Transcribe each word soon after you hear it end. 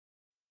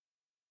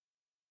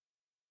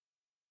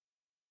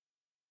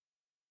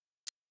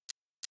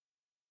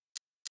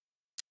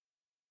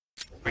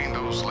Between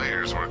those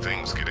layers where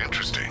things get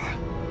interesting.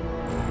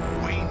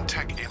 Wayne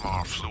Tech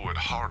MR fluid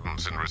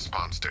hardens in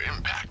response to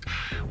impact.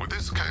 With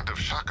this kind of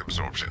shock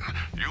absorption,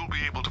 you'll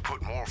be able to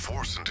put more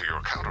force into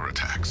your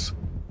counterattacks.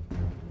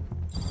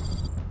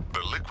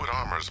 The liquid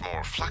armor's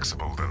more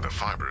flexible than the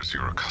fibers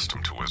you're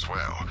accustomed to as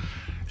well.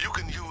 You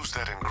can use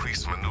that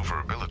increased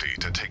maneuverability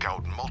to take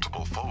out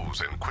multiple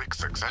foes in quick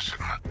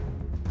succession.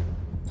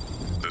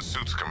 The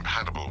suit's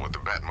compatible with the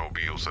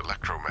Batmobile's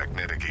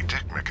electromagnetic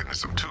eject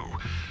mechanism too.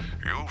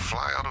 You'll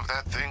fly out of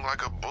that thing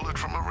like a bullet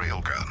from a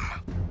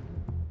railgun.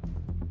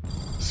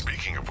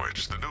 Speaking of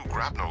which, the new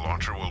grapnel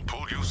launcher will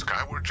pull you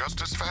skyward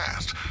just as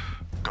fast.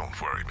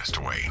 Don't worry,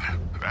 Mr. Wayne.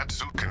 That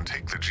suit can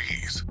take the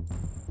G's.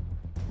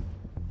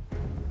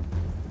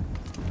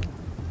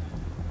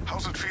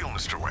 How's it feel,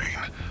 Mr.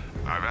 Wayne?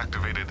 I've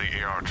activated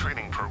the AR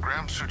training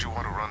program should you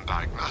want to run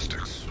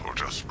diagnostics, or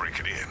just break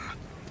it in.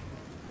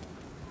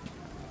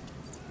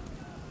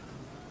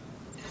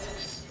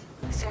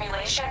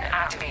 Simulation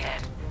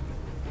activated.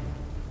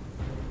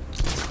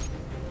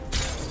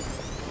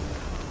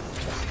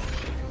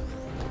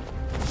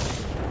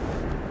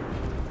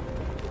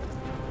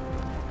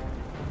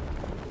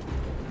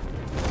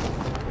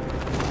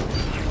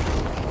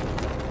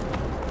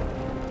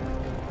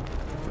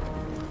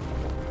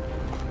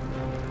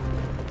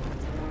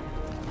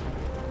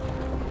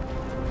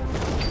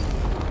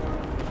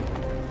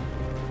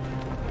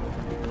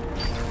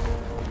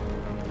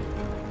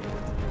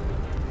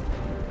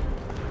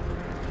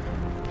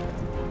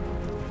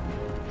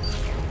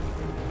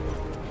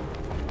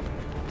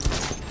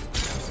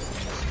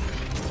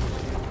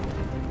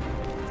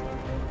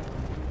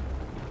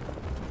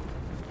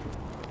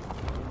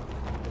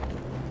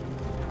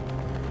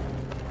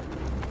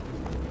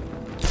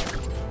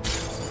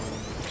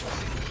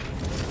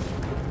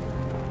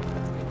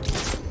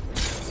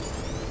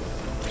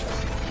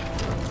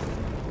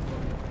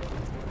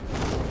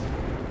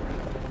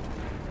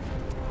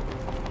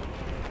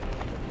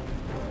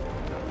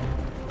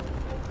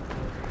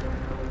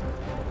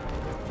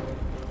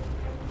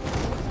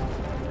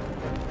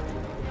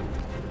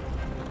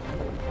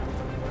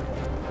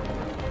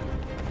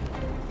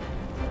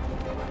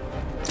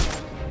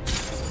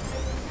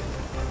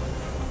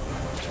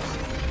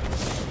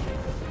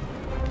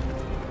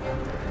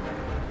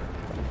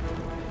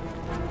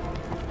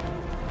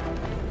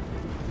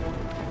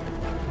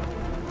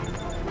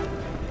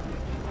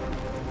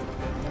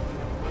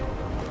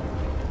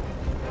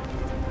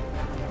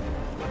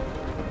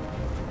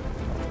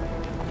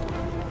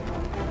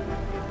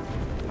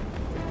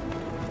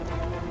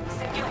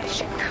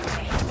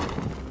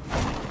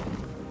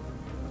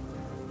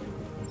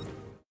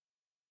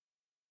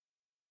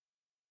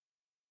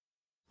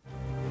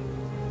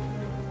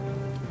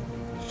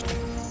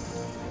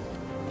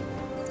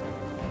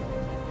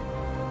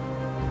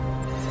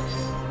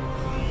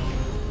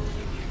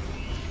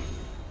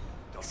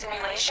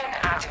 Simulation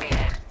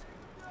activated.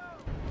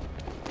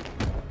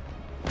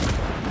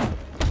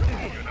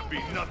 There's gonna be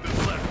nothing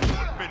left when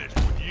we're finished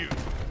with you.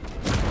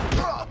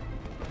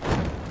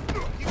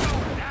 You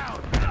going down,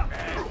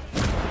 man.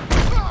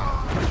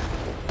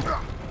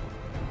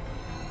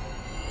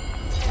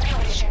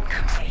 Simulation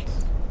complete.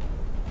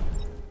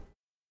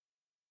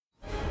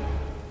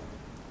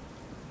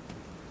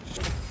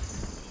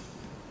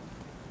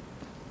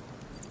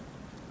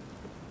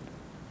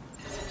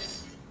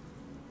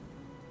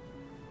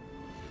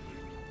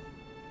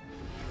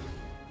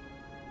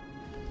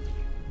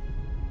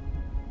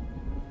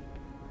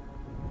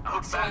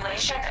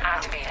 Simulation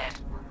activated.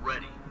 We're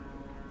ready.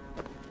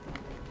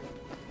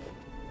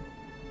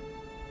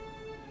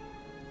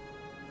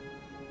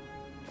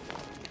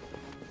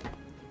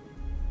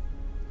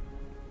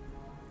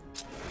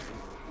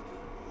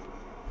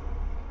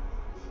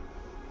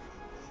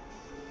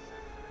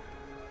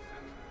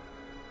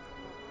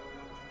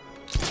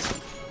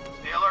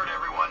 Stay alert,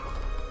 everyone.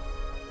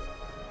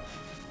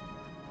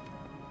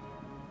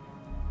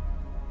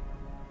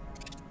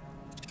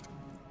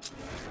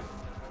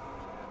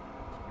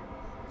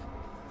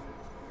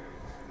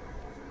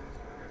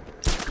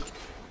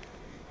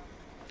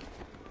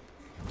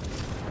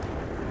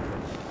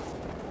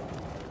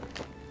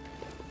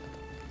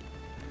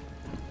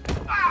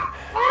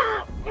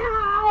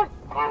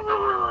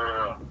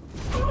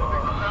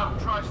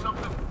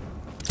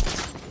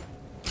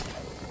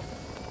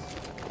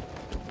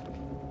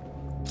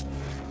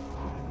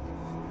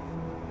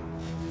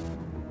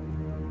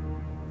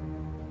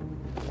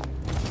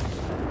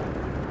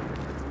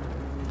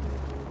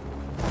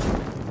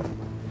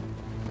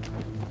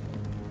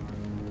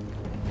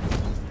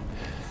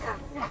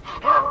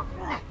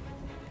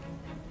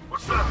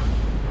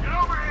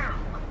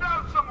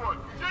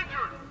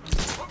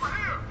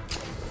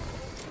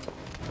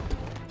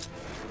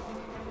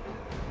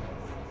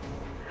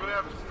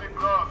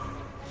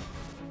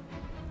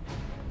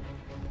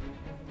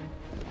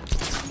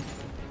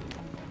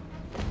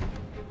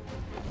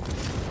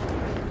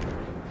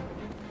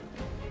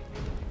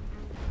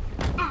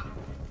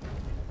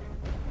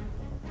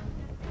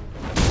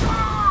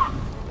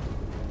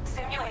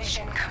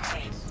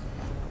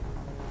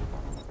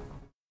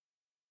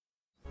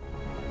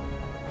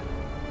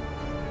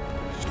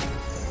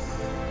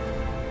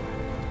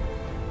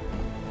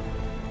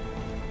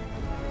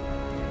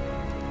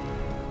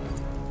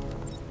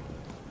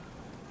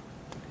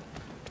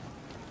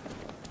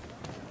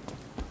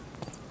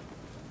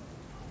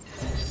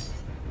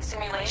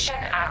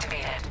 Simulation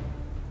activated.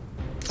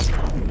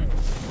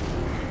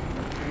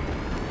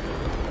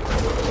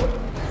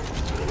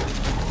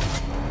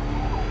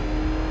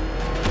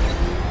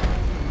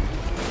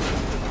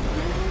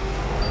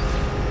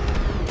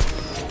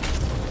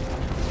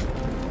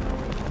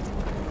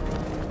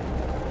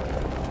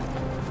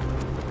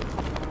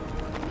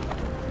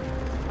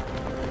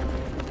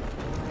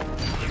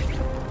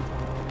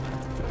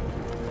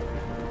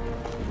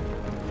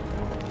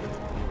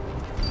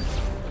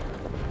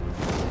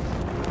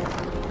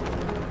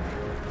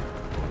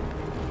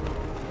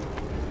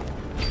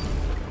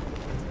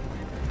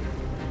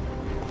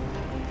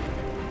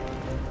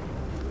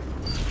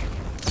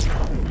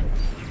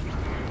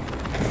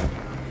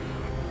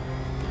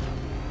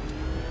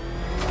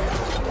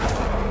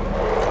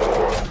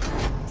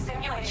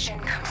 Simulation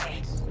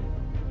complete.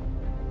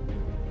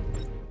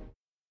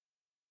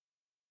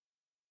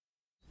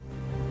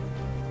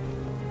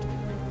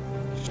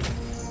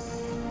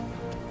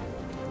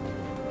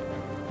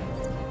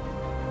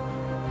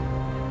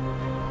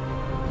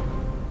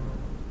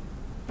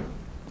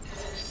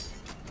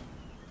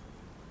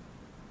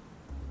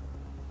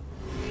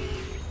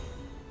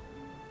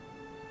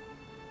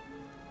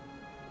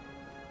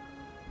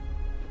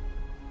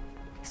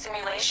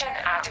 Simulation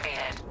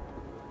activated.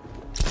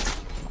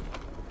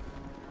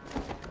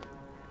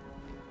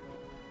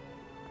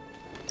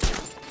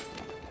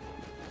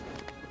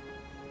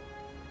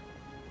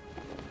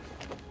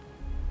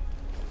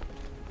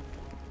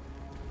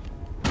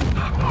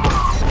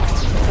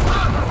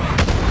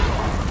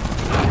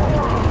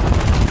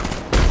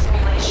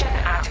 Simulation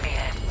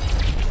activated.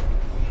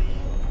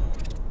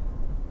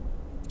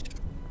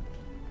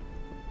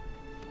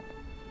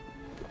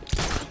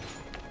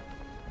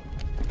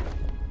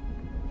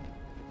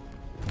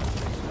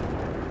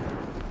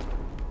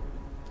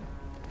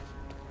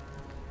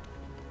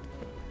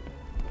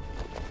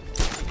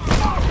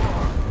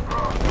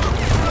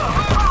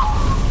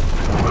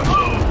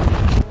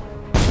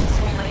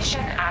 Simulation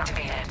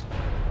activated.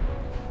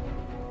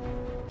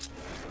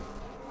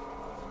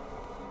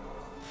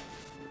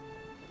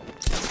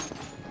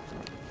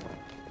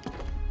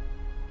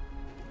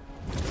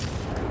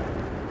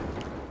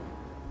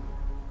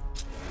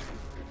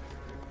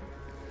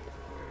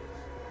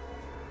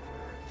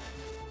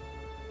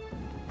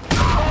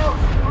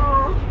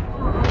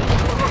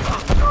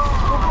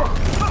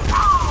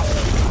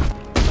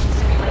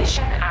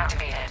 Simulation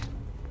activated.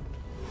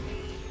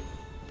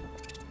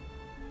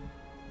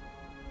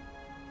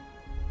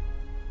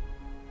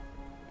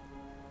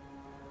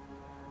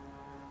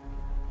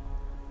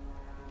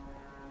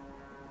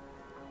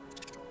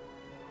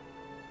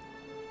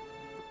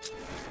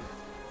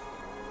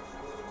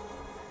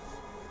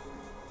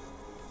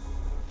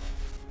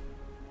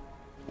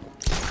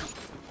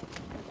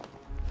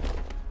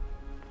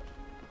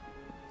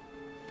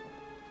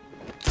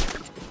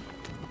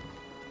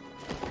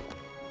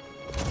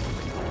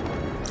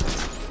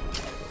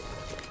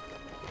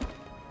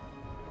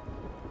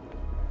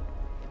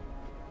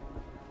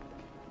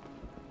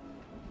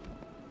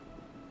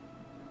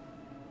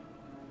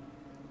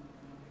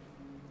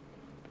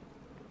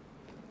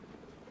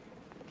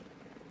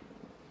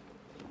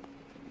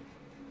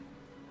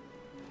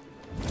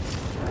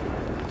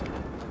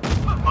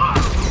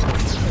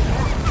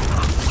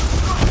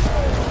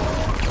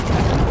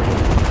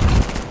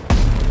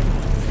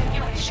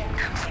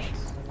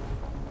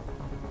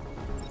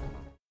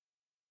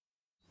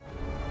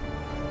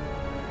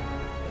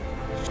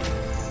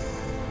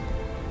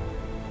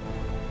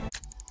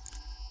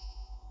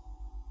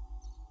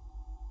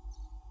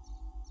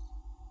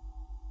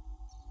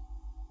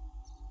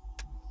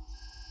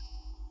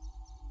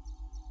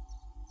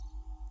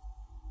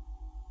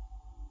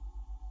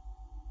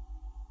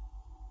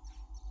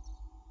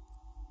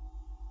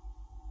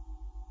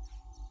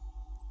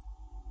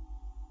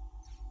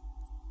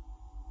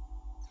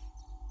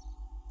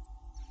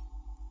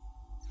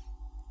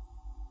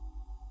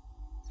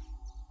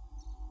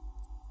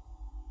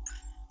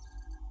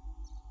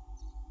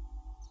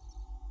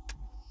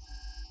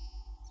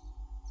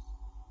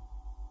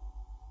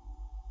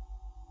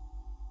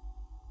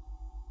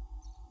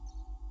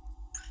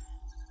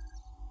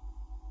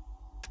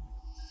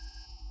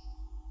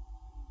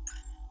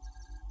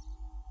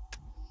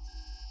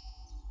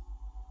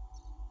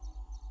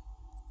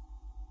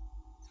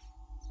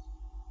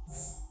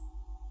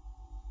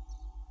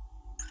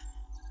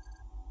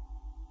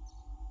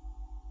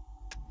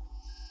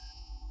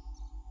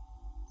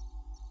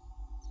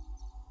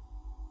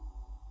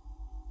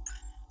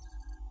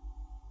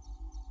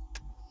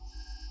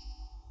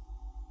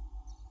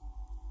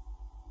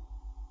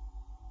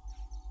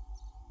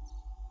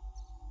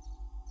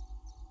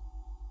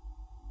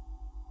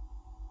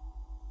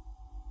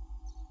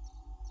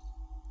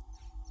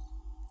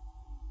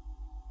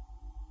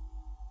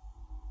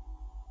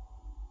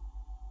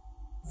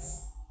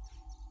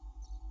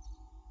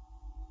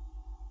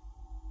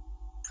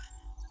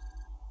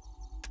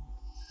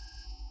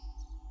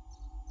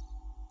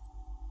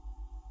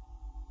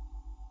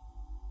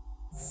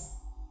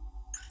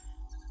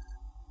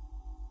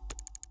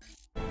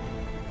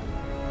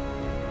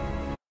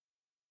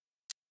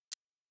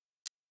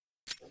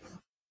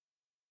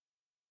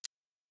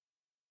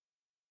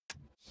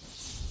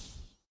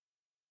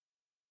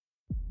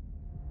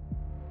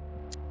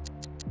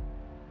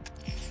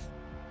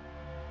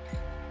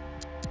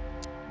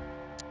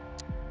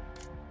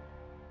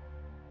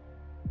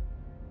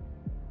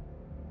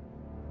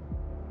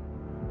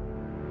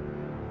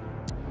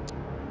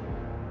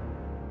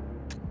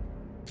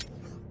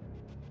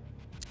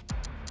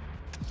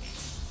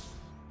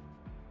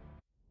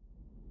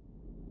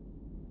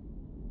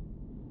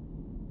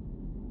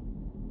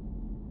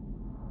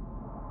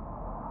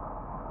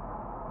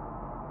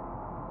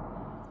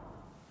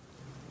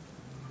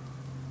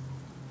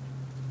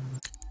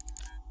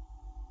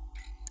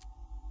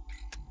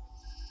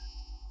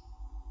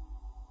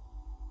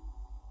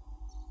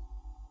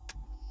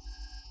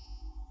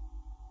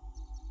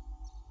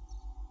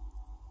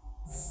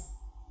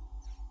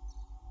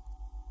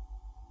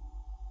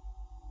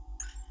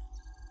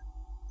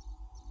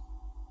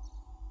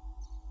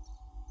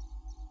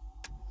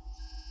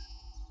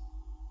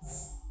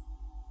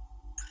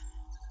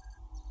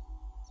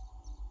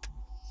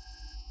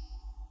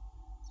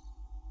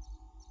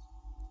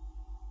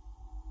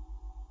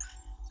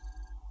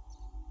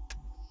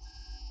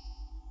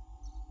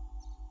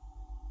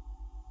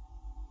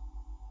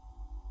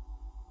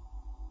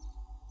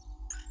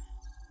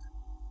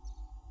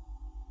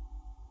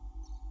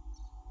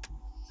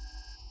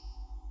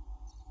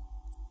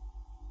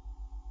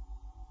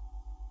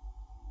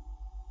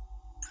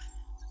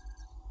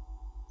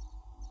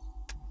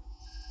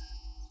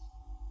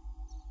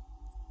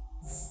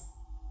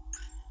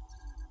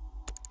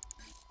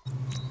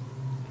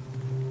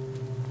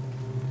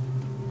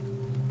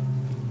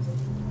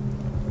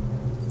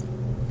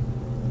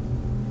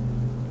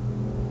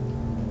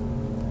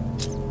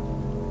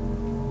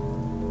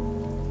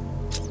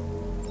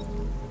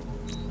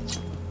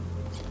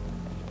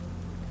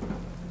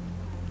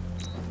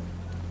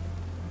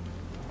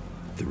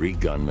 3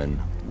 gunmen,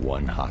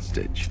 1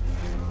 hostage.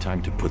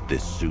 Time to put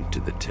this suit to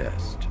the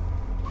test.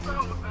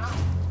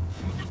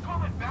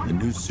 The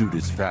new suit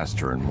is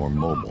faster and more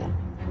mobile.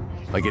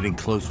 By getting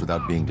close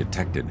without being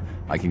detected,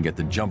 I can get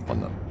the jump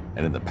on them,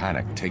 and in the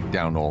panic, take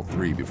down all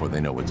 3 before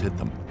they know what's hit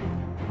them.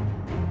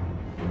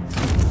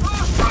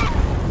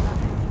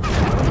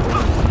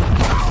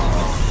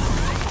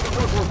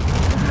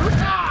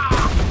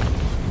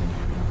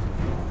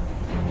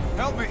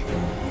 Help me!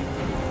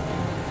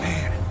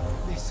 Man,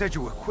 they said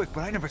you were quick,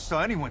 but I never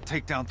saw anyone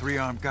take down 3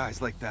 armed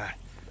guys like that.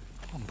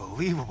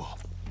 Unbelievable.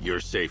 You're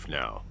safe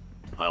now.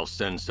 I'll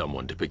send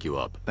someone to pick you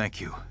up. Thank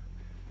you.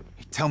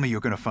 You tell me you're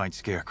gonna find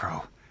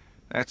Scarecrow.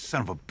 That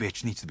son of a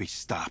bitch needs to be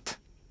stopped.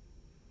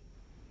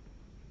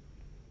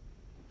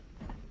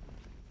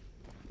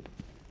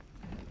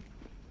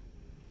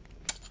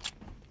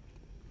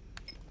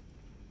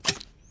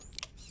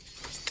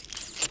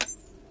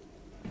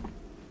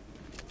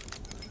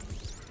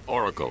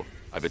 Oracle,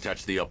 I've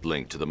attached the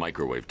uplink to the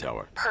microwave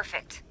tower.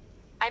 Perfect.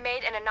 I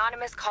made an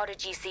anonymous call to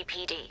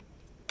GCPD.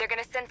 They're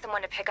gonna send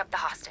someone to pick up the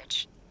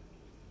hostage.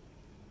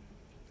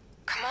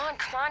 Come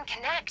on,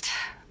 connect.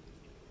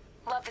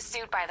 Love the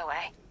suit, by the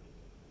way.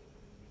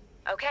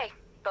 Okay,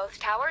 both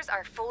towers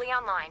are fully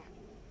online.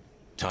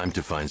 Time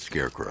to find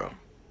Scarecrow.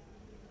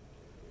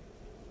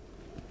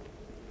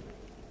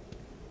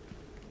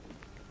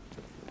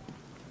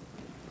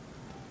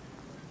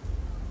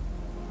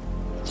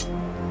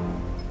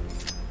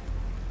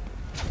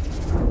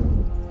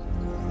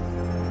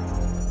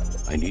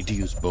 I need to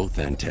use both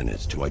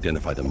antennas to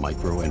identify the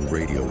micro and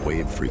radio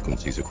wave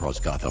frequencies across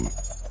Gotham.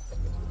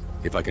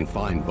 If I can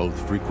find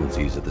both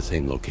frequencies at the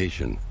same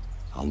location,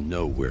 I'll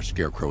know where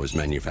Scarecrow is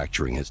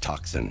manufacturing his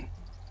toxin.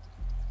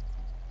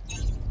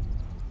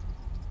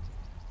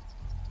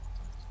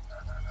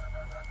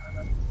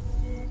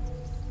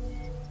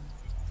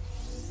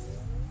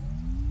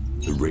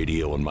 The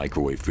radio and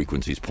microwave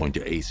frequencies point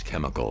to Ace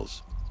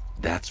Chemicals.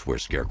 That's where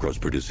Scarecrow's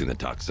producing the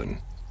toxin.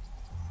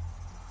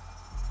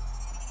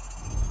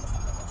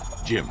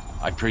 Jim,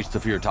 I've traced the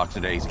fear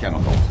toxin to Ace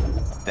Chemicals.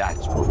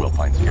 That's where we'll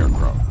find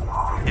Scarecrow.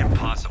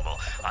 Impossible.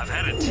 I've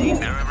had a team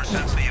there ever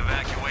since the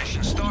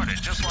evacuation started,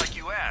 just like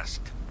you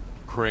asked.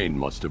 Crane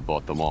must have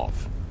bought them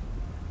off.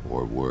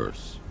 Or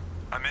worse.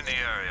 I'm in the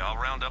area.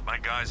 I'll round up my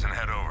guys and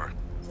head over.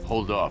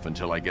 Hold off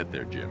until I get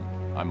there, Jim.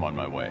 I'm on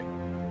my way.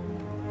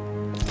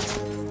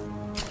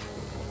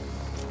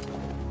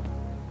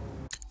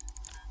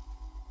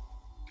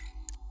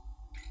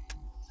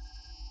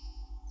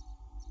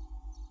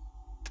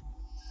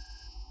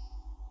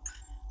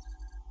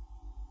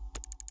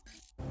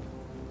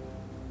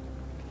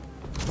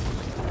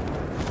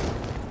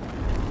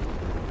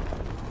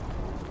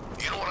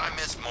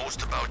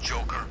 Most about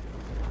Joker?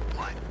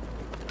 What?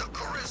 The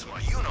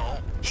charisma, you know.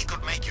 He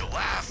could make you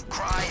laugh,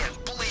 cry,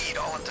 and bleed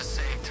all at the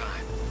same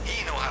time.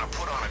 He knew how to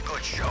put on a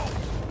good show.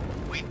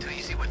 Wait till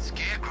you see what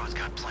Scarecrow's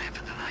got planned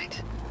for the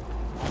night.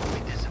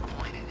 Won't be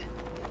disappointed.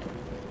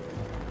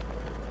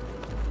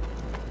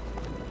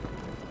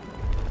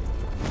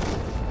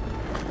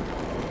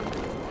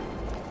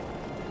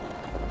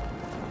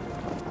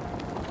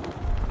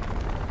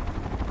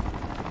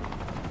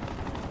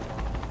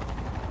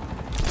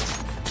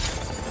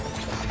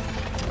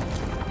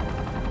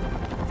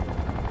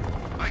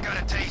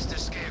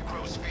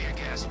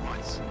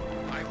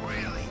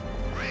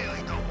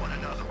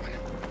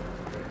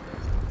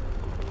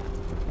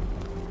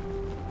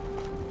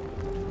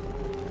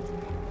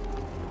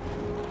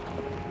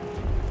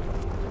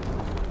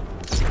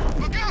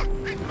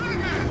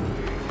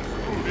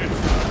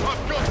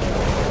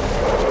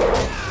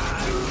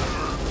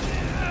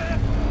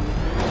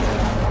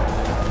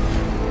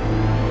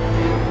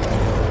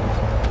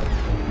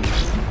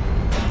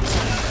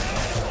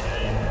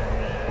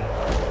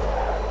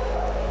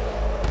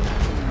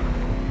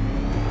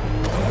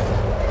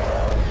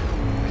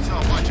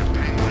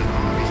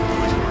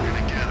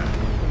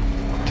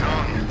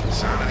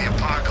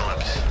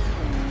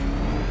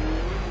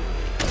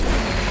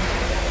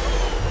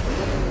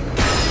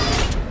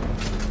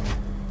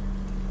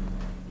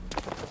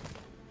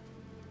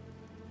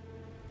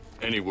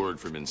 Any word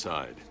from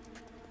inside?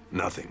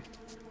 Nothing.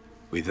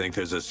 We think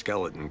there's a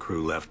skeleton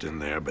crew left in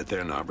there, but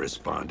they're not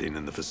responding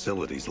and the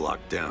facility's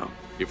locked down.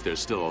 If they're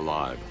still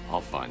alive,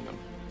 I'll find them.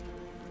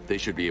 They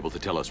should be able to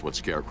tell us what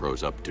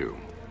Scarecrow's up to.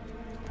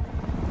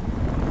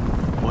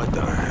 What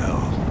the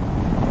hell?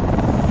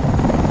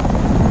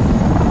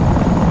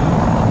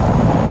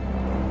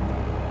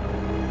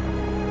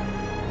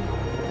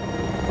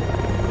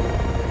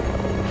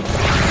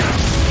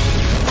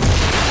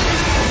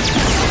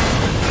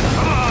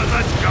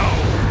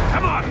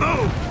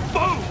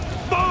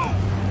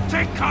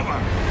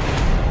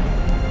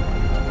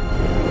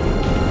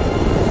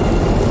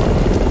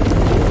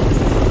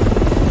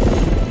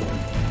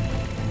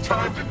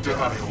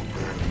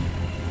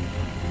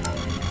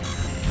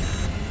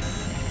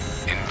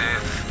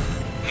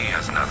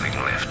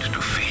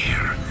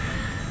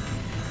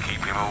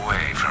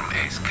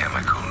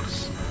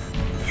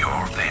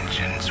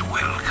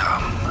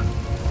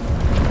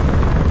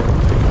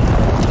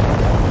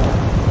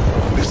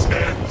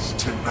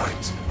 ends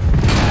tonight.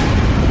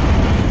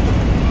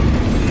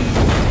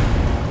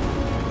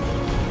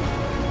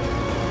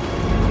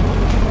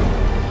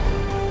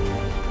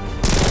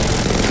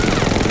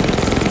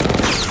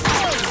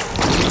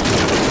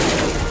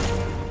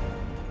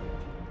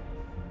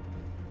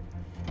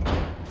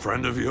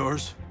 Friend of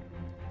yours?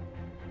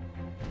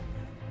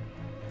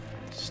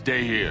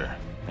 Stay here,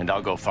 and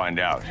I'll go find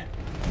out.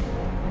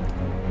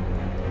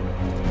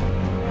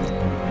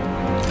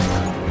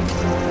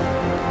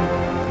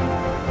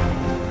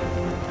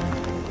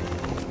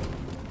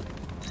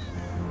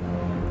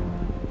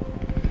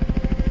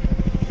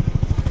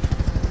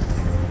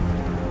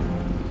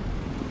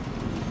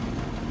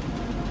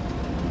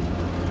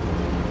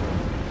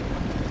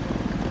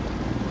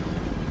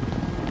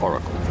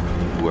 Oracle,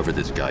 whoever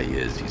this guy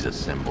is, he's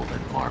assembled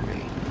an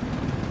army.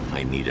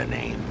 I need a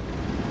name.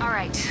 All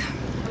right.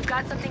 We've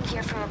got something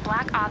here from a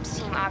Black Ops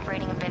team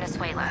operating in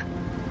Venezuela.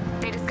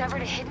 They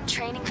discovered a hidden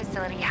training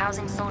facility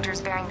housing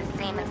soldiers bearing the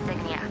same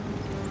insignia.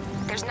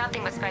 There's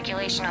nothing but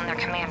speculation on their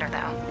commander,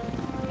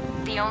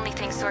 though. The only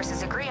thing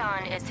sources agree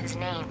on is his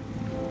name.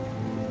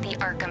 The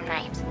Arkham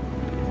Knight.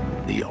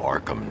 The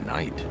Arkham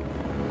Knight?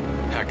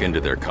 Hack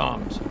into their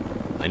comms.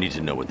 I need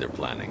to know what they're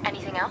planning.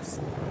 Anything else?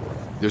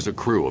 There's a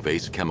crew of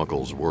Ace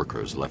Chemicals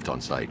workers left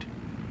on site.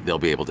 They'll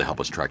be able to help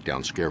us track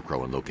down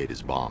Scarecrow and locate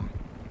his bomb.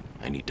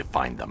 I need to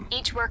find them.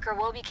 Each worker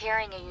will be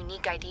carrying a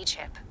unique ID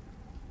chip.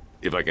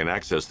 If I can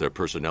access their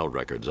personnel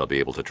records, I'll be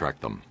able to track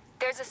them.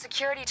 There's a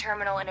security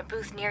terminal in a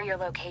booth near your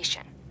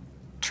location.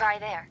 Try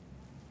there.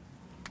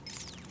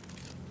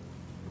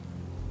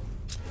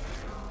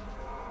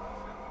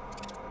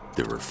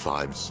 There are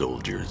 5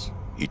 soldiers,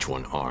 each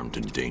one armed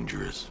and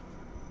dangerous.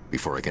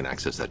 Before I can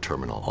access that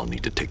terminal, I'll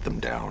need to take them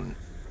down.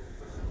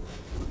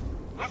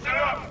 Listen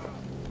up!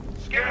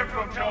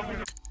 Scarecrow tells me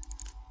to...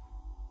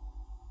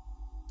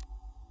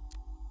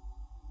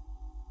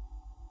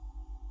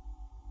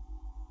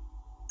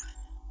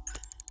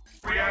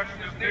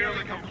 Reaction is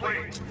nearly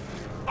complete.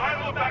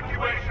 Final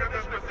evacuation of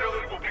this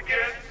facility will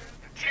begin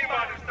in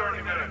T-minus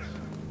 30 minutes.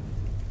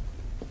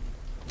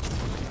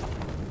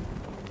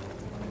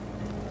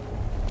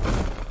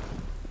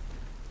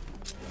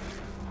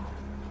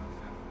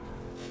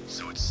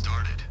 So it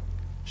started.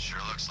 Sure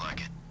looks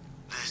like it.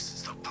 This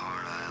is the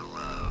part I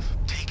love.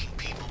 Taking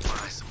people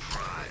by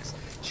surprise.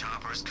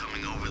 Choppers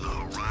coming over the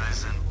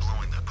horizon,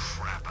 blowing the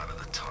crap out of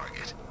the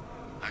target.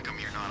 How come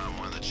you're not on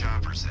one of the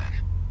choppers then?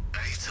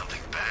 I ate something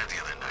bad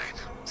the other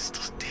night. It's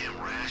those damn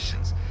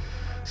rations.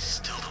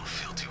 Still don't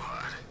feel too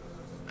hot.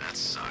 That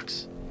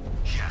sucks.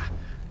 Yeah,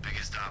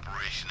 biggest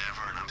operation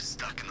ever, and I'm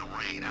stuck in the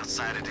rain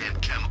outside a damn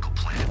chemical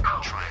plant.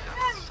 Trying not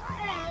to throw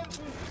up.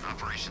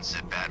 Operation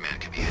said Batman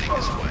could be heading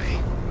this way.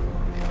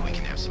 Maybe we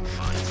can have some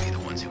fun and be the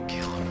ones who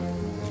kill him.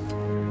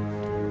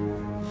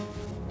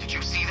 Did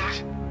you see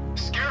that?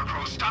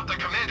 Scarecrow stopped the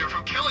commander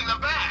from killing the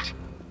Bat!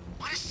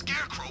 Why does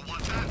Scarecrow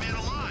want Batman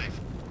alive?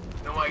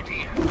 No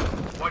idea.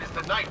 Why does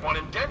the Knight want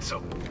him dead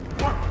so?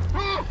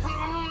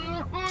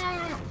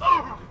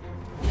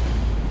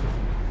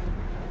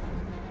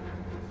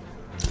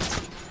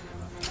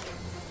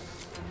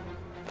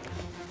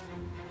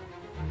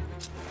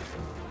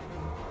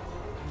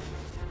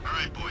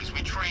 Alright boys,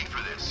 we trained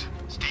for this.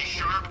 Stay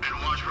sharp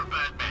and watch for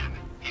Batman.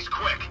 He's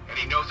quick, and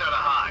he knows how to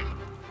hide.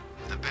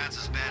 If the Bat's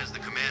as bad as the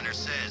commander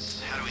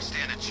says, how do we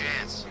stand a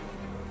chance?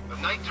 The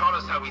Knight taught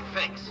us how he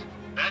thinks.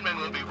 Batman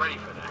won't be ready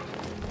for that.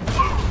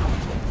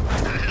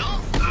 What the hell?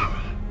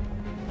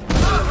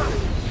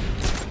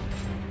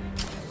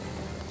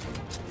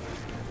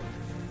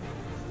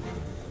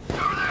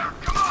 Over there!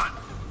 Come on!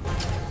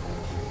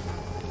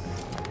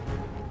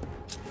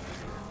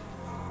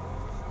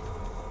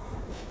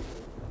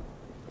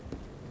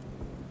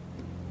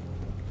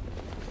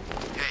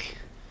 Hey,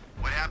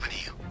 what happened to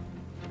you?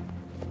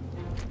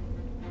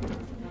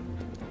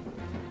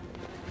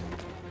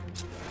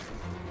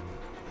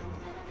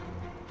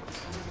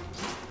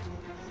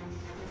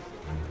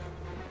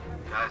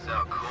 Guy's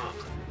out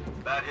cold.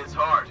 Bat hits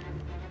hard.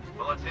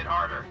 Well, let's hit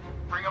harder.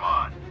 Bring him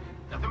on.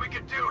 Nothing we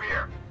can do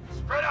here.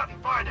 Spread out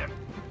and find him.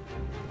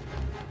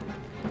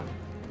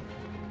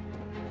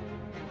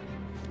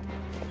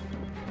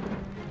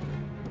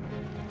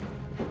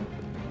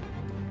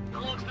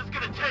 How long's this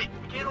gonna take?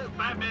 We can't hold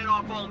Batman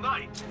off all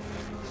night.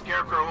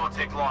 Scarecrow won't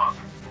take long.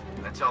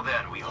 Until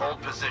then, we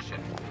hold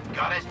position.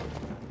 Got it?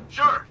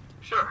 Sure,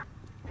 sure.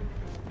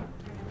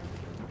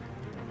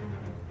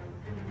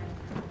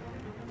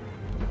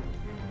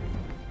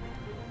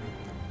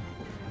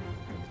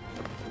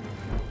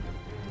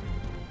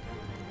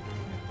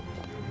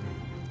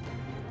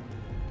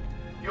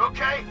 You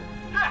okay?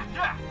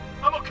 Yeah,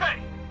 I'm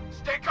okay.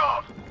 Stay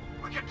calm.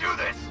 We can do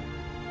this.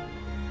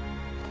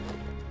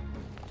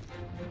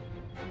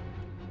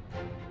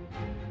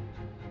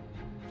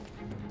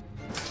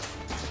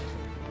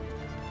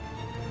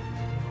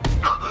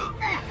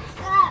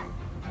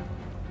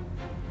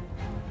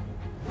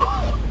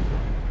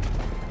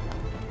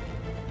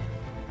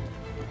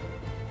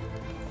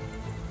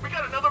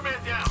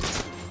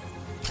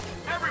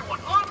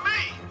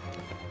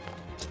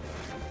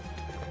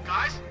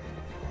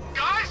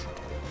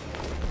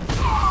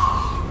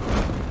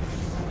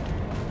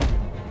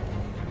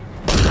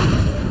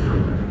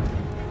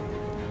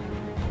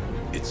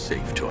 It's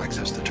safe to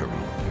access the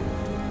terminal.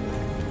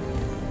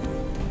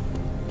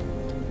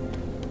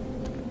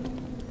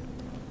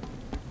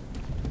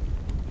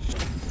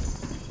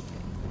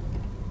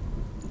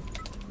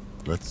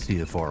 Let's see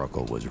if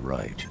Oracle was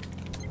right.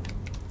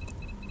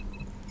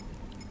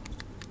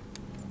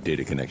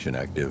 Data connection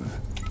active.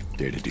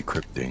 Data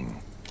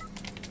decrypting.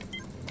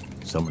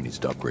 Someone needs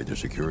to upgrade their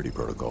security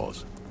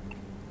protocols.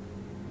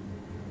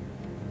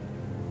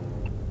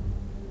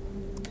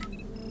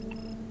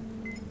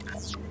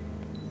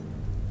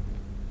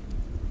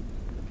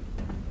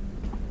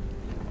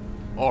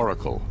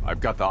 Oracle, I've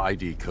got the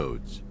ID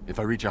codes. If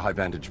I reach a high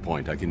vantage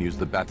point, I can use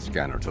the bat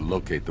scanner to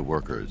locate the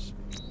workers.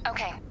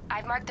 Okay,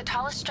 I've marked the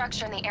tallest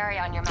structure in the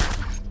area on your map.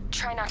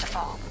 Try not to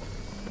fall.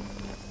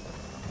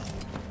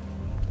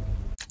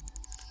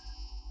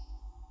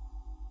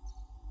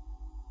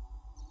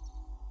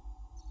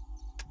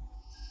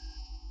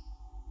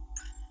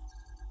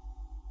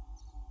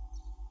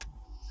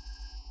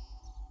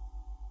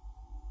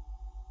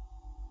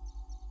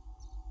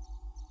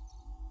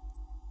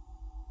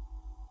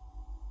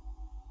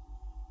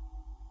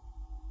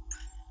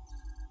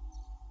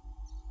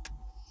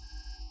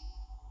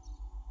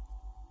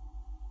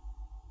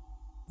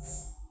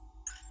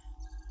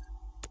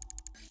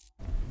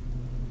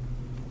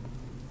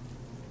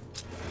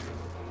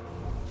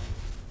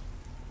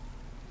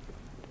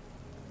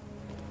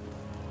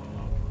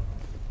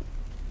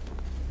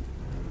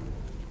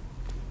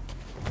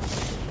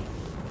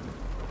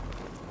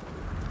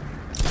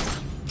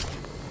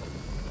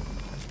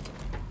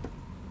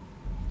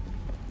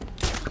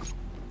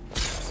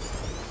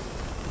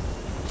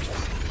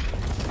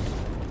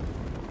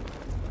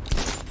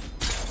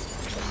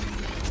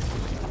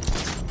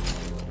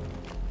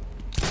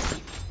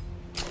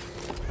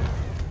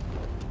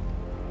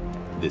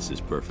 This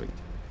is perfect.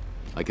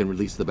 I can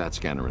release the bat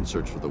scanner and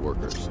search for the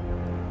workers.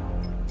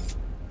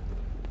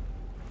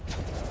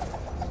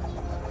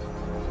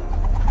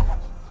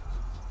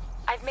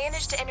 I've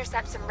managed to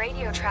intercept some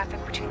radio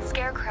traffic between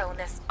Scarecrow and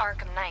this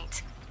Arkham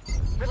Knight.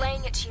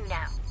 Relaying it to you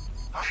now.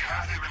 I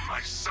had him in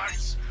my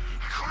sights.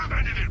 I could have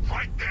ended it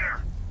right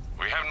there.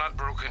 We have not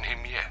broken him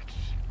yet.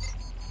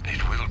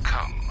 It will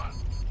come.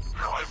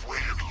 Now I've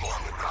waited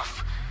long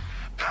enough.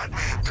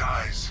 Batman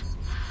dies.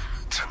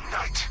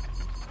 Tonight.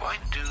 Why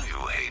do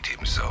you hate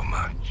him so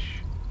much?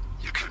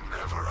 You can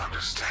never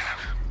understand.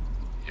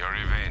 Your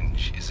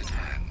revenge is at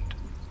hand.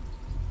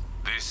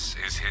 This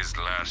is his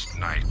last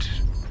night.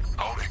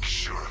 I'll make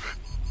sure of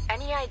it.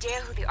 Any idea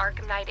who the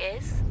Arkham Knight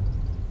is?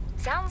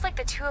 Sounds like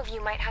the two of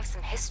you might have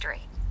some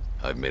history.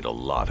 I've made a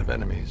lot of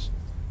enemies.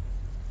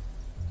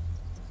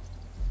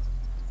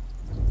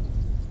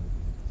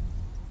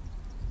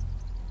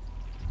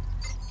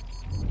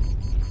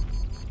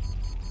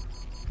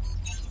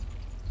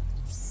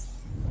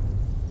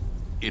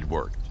 It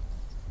worked.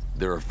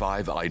 There are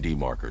 5 ID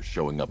markers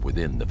showing up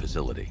within the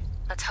facility.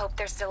 Let's hope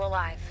they're still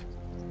alive.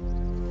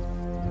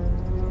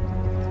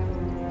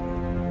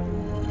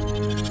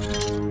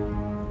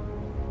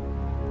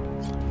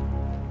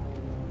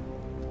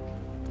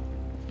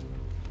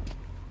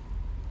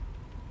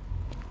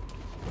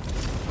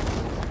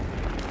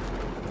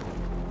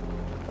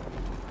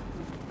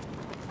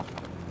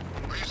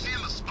 Are you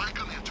seeing the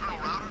spike on the internal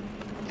router?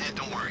 Eh,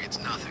 don't worry, it's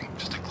nothing.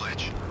 Just a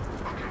glitch.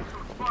 Okay, so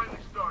it's finally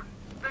started.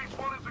 Phase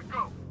 1 is a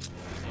go.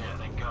 Yeah,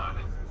 thank God.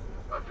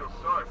 I feel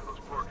sorry for those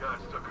poor guys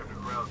stuck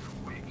underground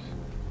for weeks.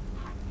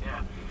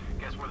 Yeah,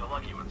 guess we're the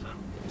lucky ones, huh?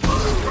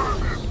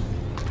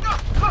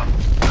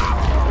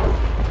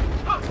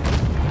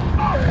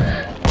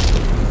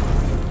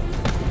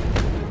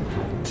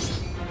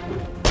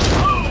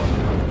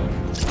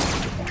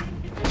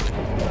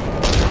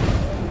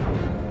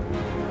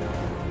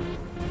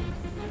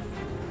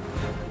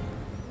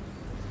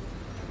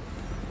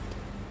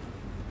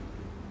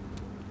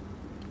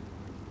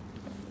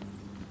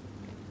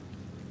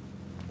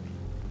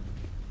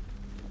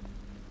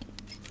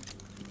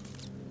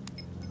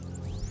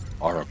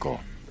 Oracle,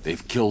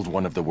 they've killed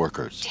one of the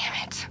workers.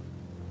 Damn it.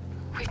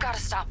 We've got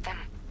to stop them.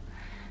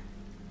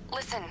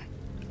 Listen,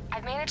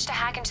 I've managed to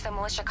hack into the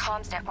militia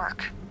comms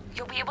network.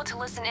 You'll be able to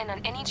listen in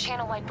on any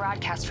channel-wide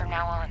broadcast from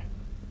now on.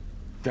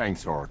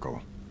 Thanks,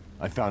 Oracle.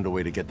 I found a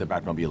way to get the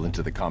Batmobile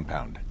into the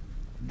compound.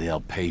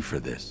 They'll pay for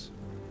this.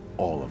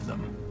 All of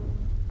them.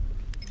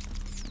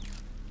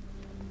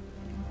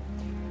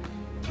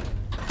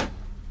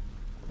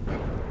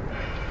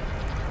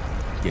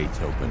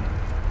 Gates open.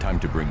 Time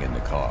to bring in the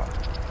car.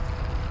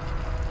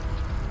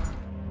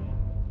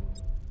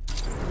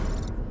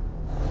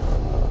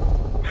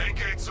 Main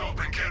gate's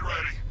open, get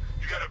ready.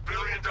 You got $1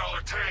 billion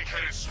tank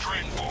headed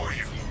straight for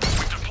you.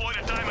 We deployed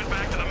a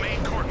Diamondback to the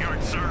main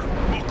courtyard, sir.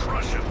 We'll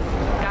crush him.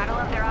 Gotta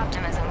love their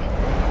optimism.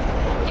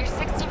 Your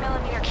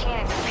 60mm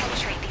cannon will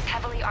penetrate these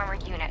heavily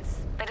armored units,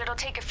 but it'll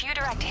take a few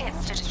direct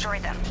hits to destroy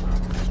them.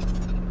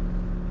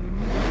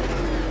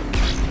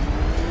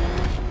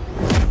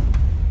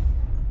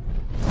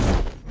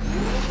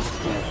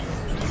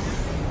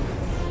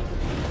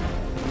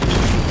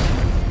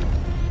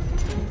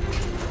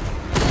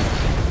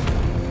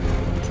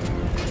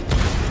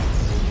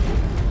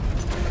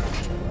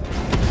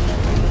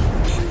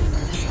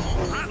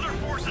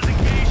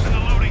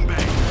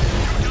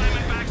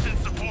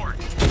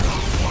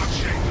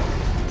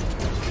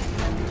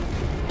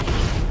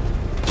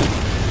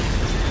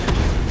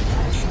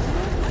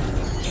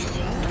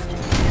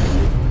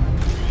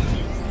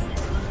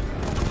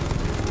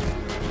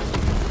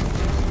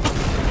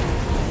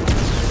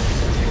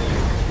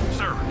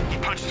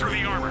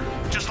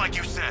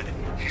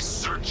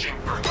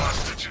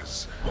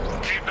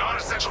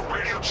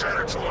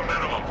 a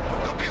minimum.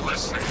 He'll be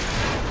listening.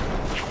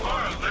 You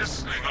are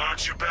listening,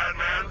 aren't you,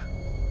 Batman?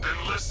 Then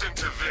listen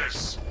to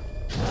this.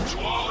 To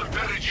all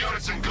embedded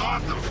units in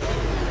Gotham,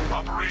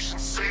 Operation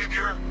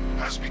Savior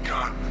has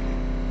begun.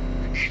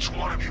 Each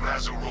one of you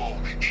has a role.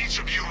 Each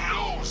of you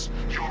knows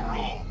your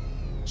role.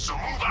 So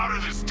move out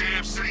of this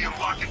damn city and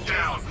lock it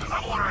down.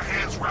 I want our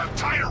hands wrapped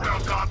tight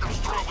around Gotham's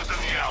throat within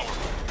the hour.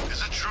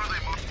 Is it true they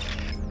moved?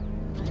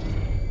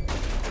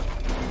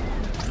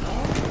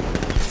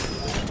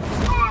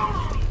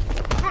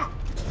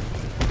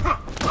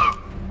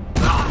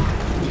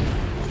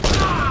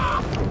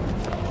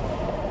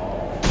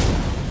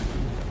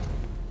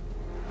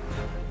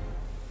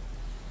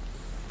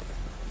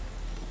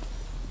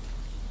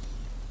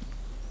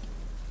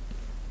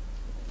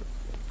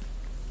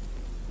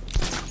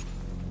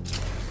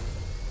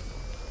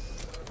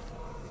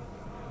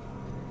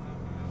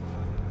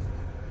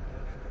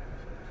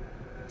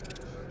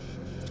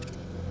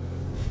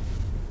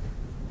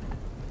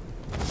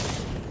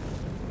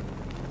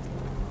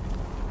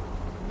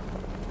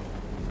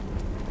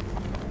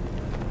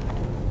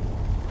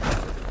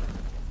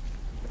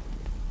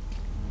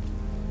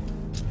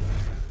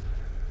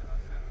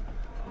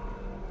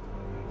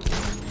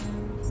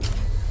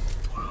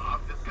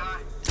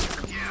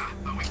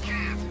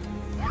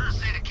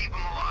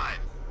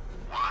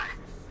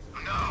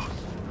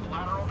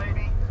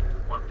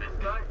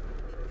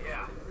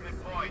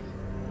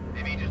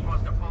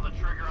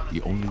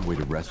 The only way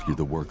to rescue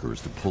the worker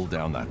is to pull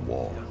down that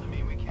wall.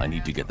 I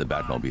need to get the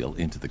Batmobile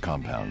into the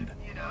compound.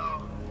 You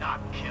know, not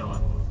kill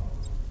him.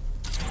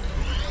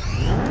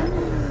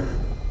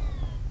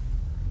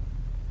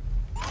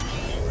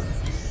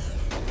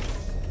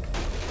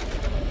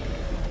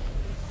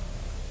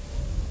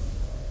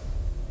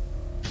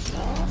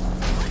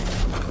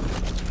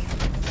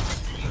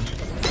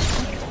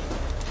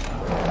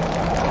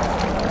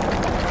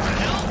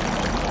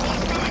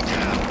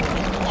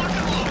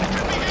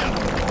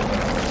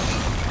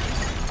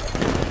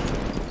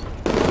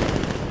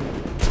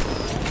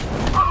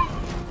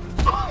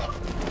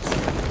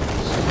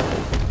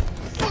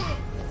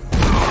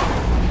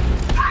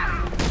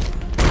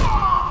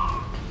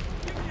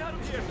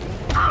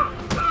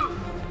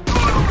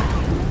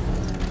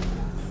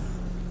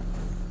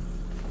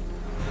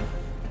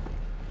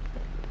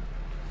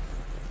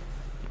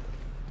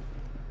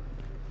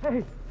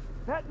 Hey,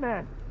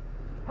 Batman!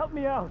 Help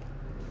me out!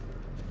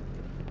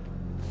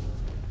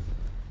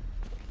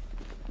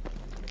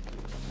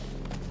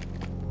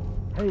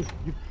 Hey,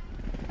 you...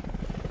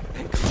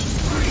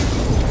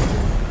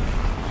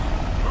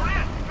 Hurry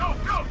in! Go,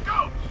 go,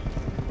 go!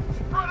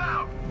 Spread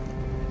out!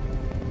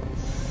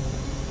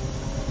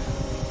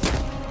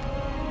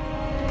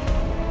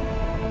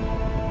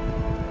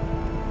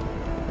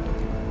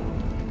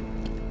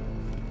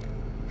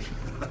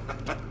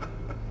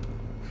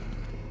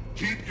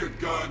 Keep your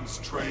guns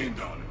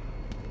trained on him.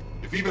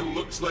 If he even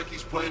looks like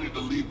he's planning to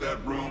leave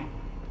that room,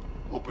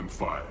 open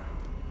fire.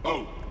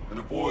 Oh, and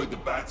avoid the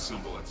bat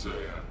symbol. It's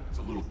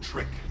a little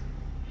trick.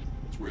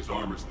 It's where his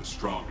armor's the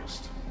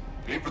strongest.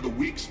 Aim for the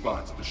weak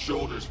spots at the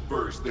shoulders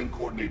first, then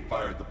coordinate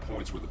fire at the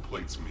points where the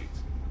plates meet.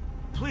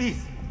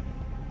 Please!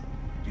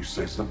 You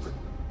say something?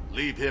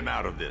 Leave him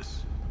out of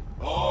this.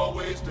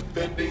 Always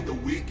defending the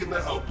weak and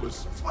the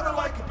helpless. That's what I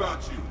like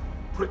about you.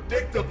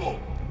 Predictable.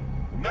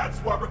 And that's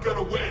why we're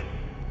gonna win.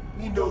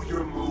 We know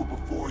your move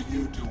before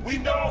you do. We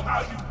know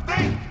how you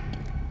think!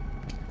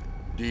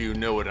 Do you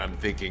know what I'm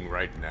thinking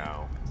right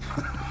now?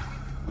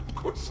 Of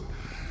course.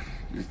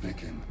 You're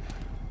thinking,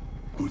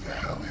 who the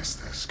hell is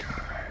this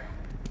guy?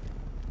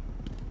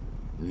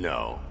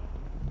 No.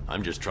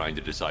 I'm just trying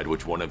to decide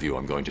which one of you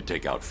I'm going to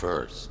take out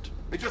first.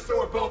 And just so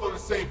we're both on the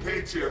same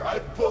page here, I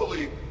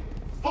fully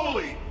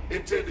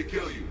intend to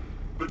kill you.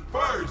 But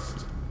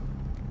first,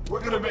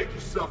 we're gonna make you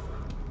suffer.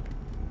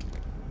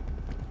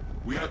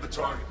 We have the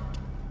target.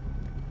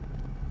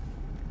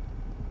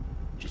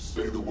 Just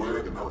say the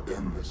word and I'll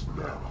end this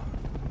now.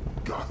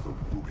 Gotham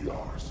will be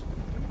ours.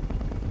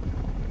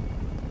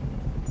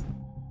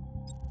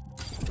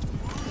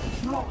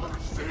 You don't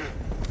understand.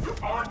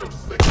 There are no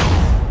signals.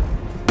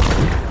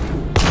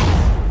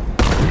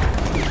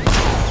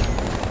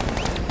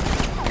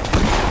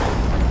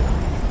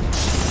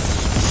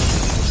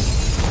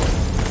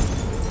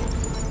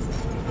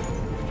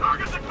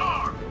 Target the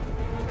car!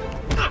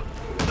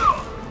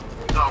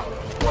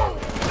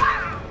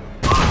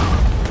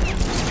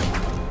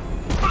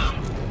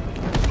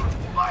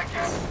 Like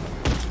it.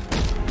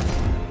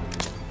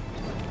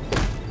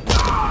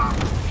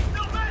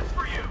 No match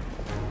for you!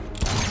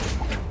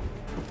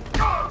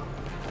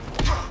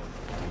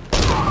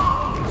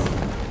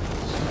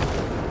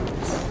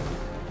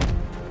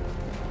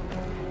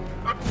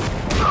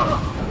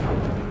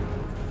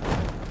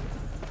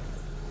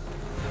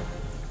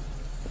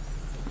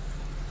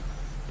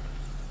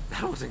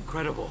 That was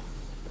incredible.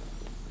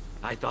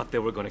 I thought they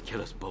were gonna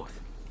kill us both.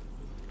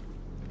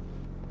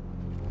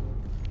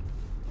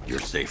 You're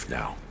safe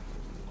now.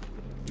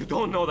 You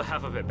don't know the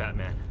half of it,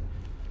 Batman.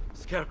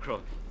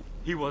 Scarecrow,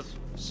 he was...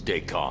 Stay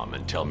calm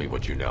and tell me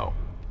what you know.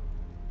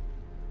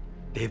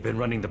 They've been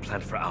running the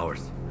plant for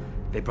hours.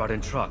 They brought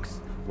in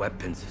trucks,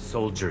 weapons,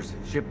 soldiers,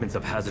 shipments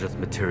of hazardous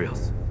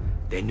materials.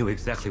 They knew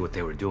exactly what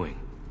they were doing.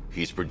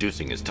 He's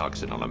producing his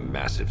toxin on a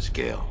massive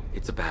scale.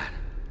 It's bad.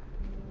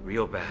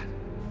 Real bad.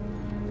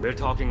 We're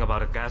talking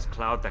about a gas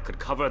cloud that could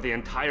cover the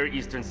entire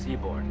eastern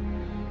seaboard.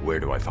 Where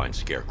do I find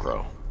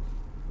Scarecrow?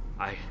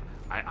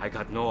 I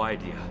got no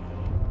idea.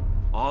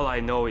 All I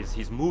know is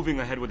he's moving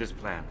ahead with his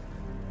plan.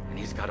 And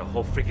he's got a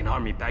whole freaking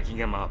army backing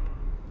him up.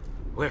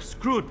 We're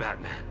screwed,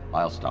 Batman.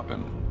 I'll stop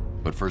him.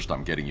 But first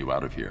I'm getting you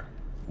out of here.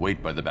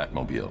 Wait by the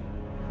Batmobile.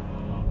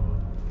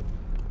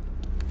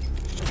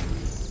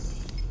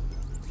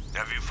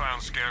 Have you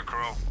found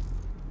Scarecrow?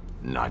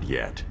 Not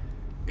yet.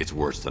 It's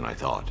worse than I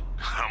thought.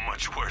 How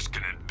much worse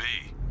can it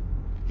be?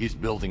 He's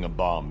building a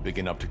bomb big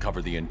enough to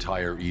cover the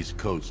entire East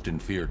Coast in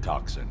fear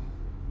toxin.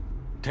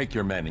 Take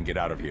your men and get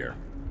out of here.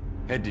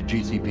 Head to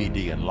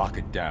GCPD and lock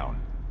it down.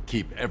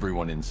 Keep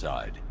everyone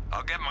inside.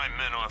 I'll get my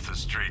men off the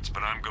streets,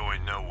 but I'm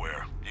going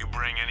nowhere. You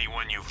bring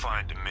anyone you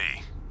find to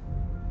me.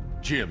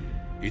 Jim,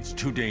 it's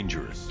too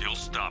dangerous. You'll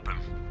stop him.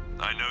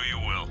 I know you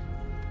will.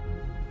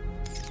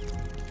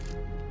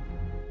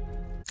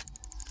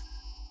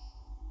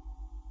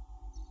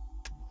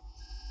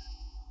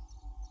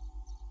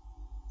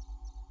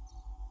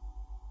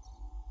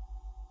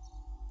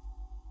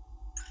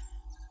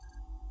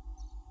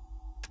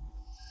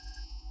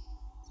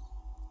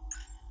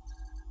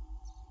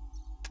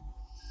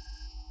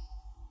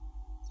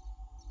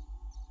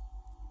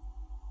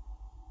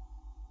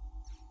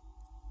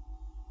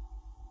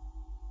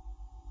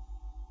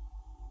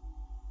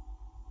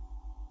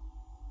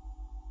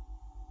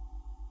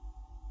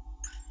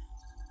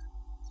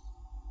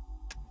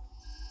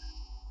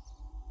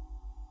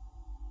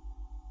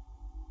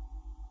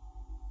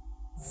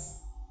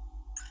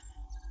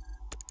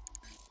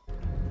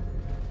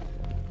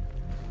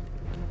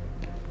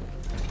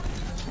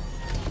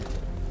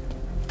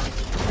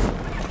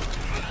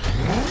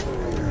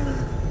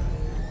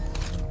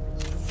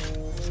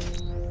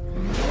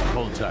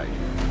 Hold tight.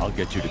 I'll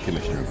get you to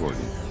Commissioner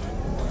Gordon.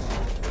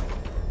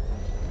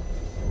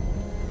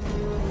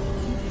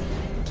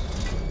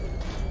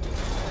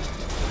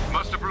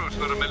 Master Bruce,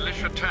 there are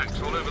militia attacks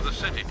all over the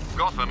city.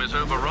 Gotham is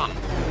overrun.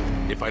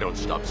 If I don't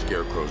stop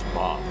Scarecrow's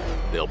bomb,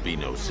 there'll be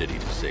no city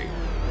to save.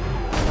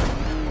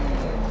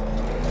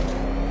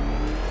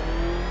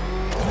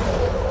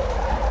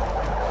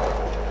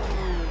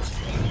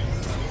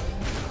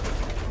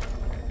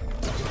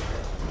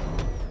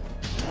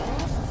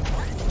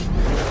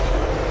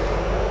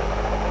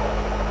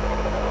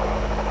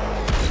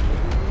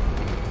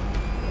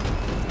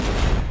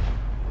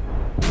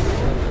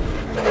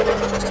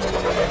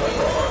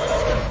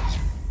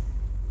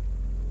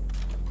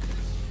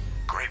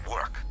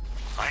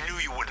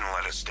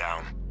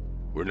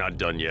 We're not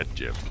done yet,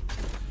 Jim.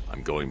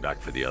 I'm going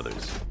back for the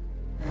others.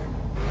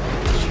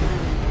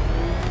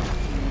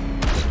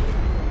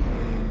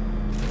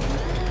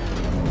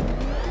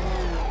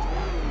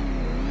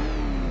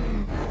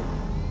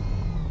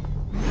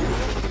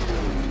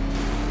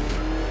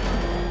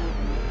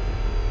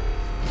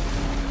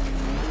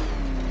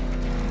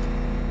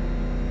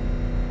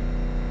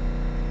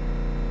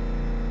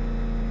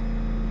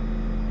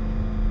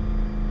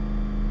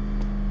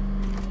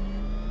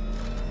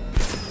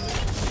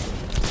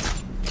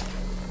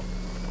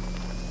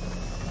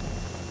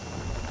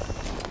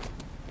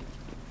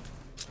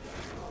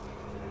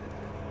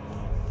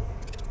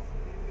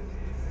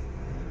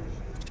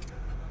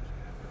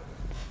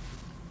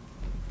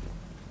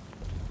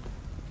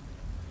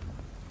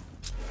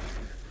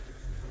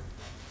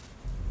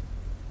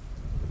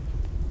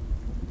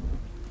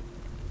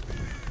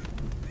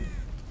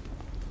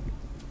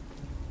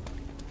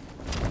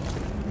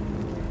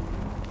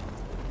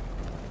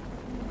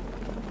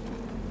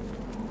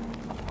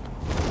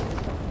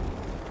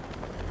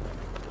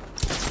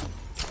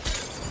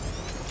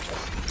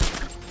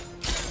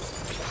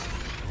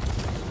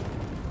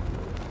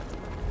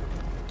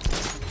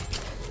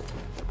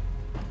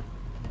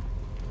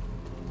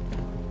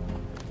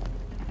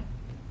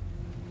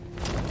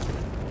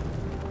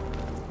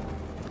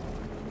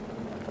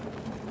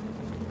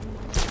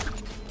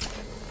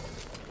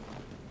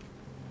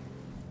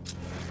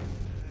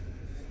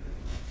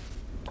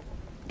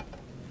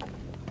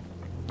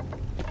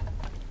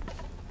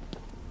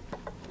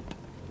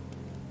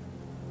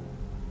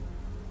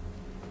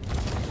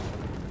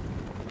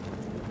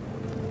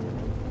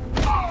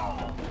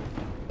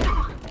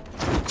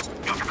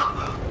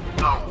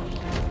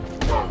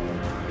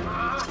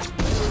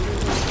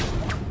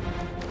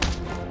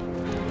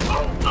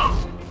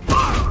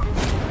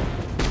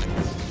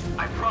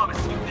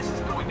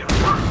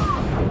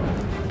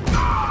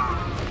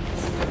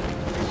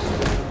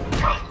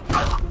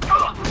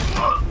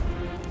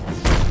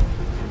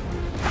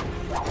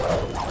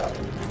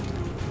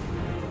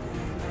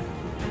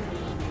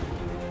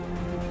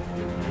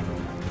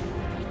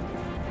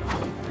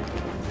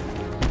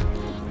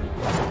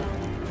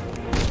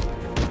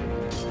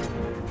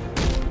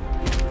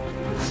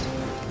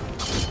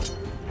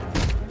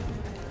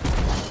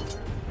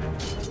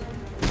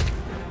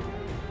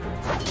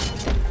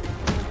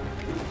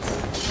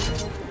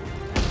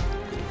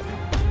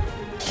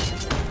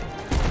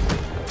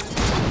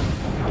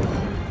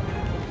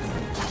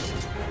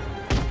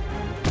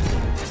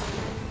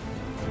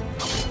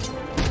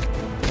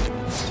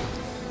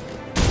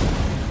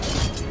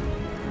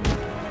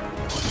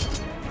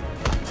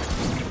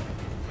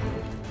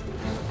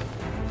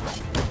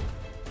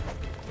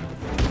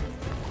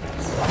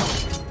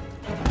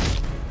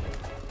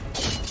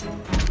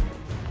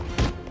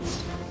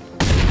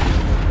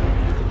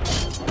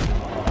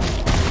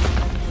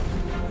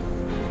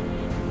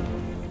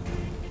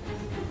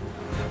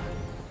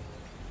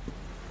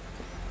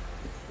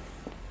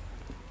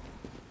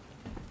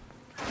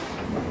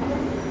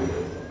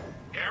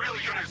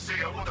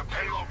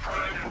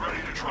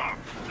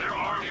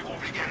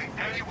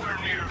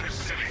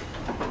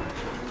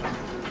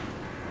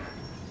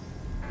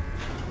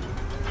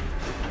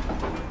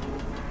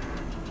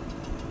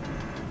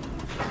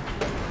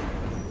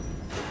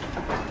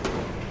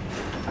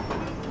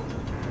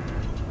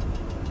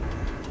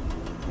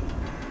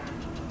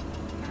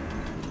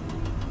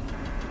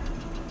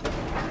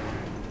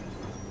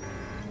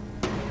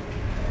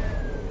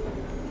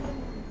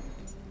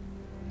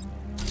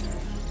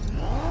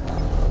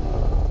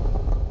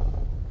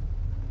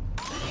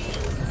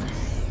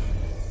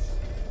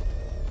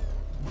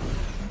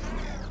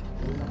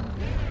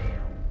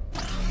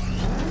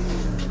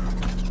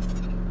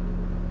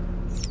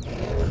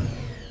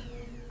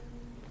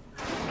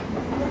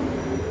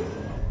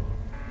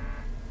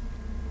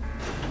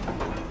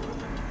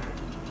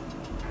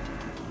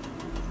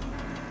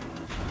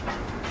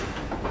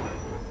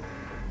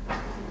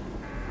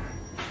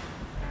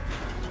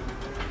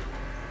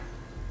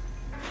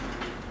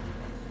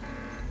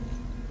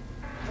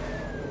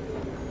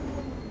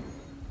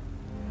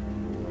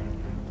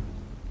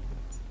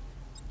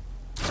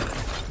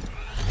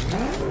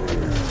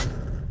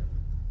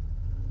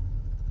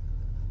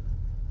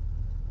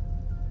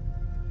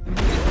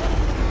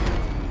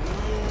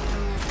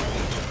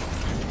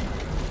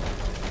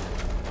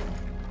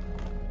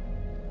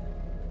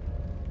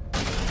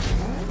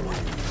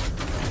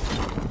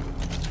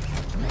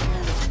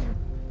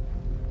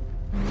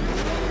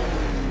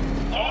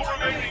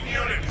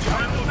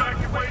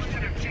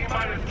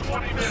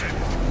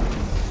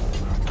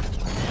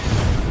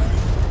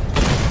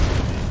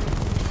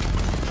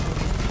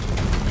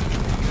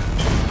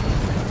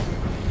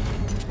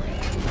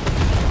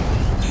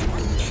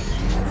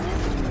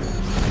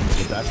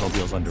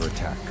 terminal's under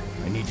attack.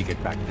 I need to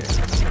get back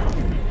there.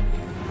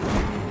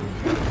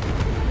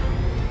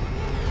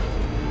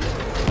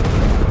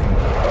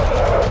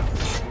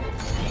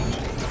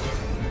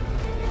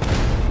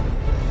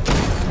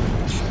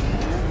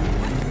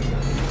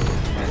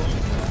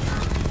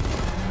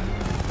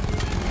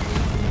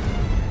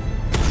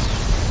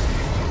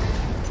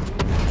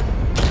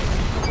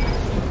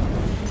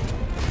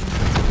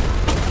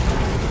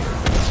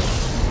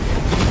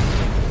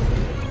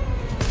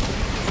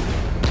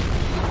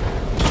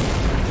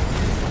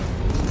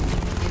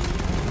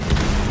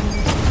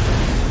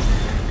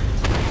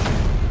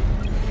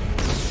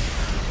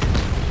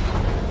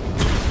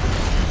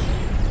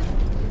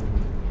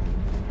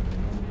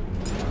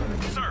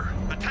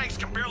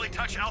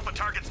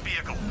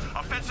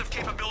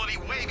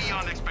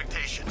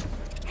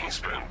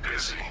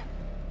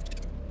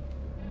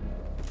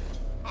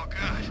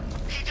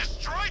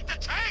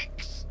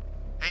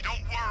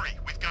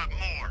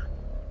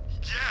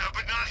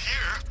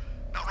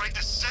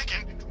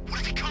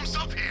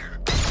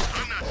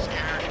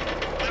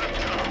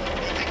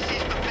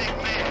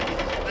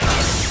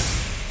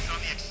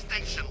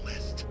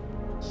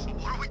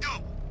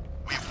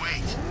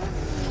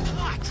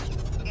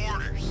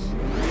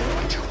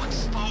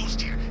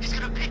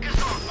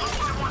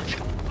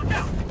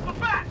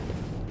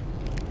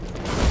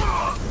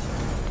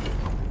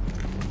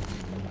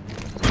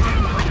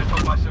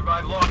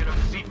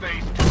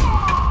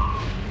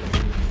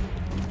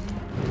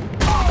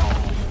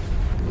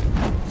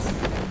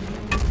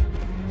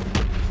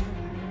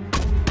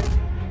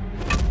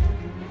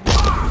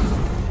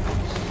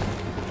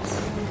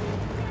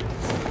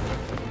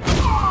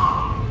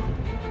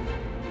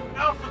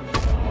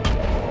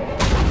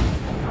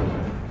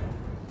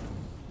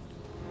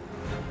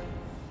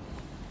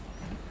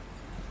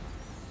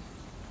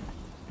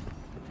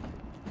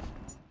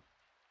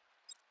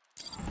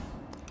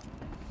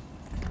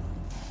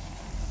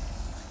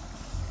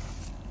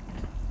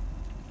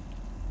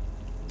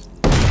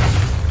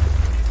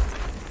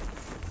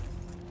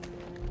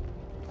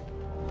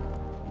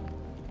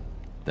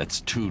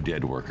 That's 2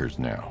 dead workers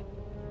now.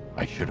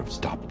 I should have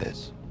stopped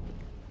this.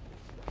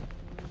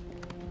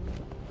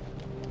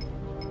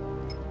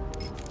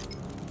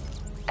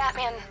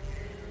 Batman,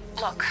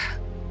 look.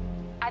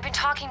 I've been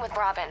talking with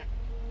Robin.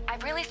 I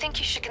really think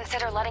you should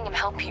consider letting him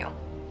help you.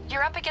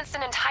 You're up against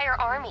an entire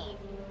army.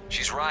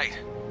 She's right.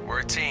 We're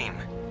a team.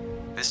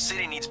 This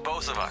city needs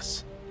both of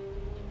us.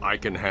 I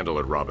can handle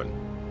it, Robin.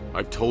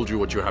 I've told you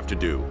what you have to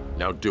do.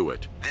 Now do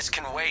it. This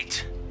can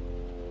wait.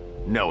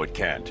 No, it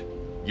can't.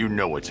 You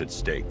know what's at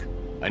stake.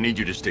 I need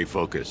you to stay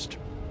focused,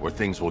 or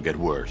things will get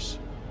worse.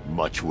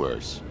 Much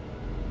worse.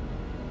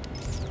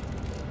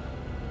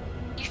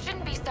 You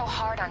shouldn't be so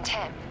hard on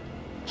Tim.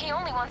 He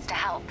only wants to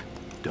help.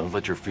 Don't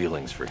let your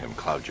feelings for him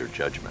cloud your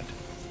judgment.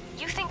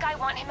 You think I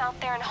want him out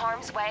there in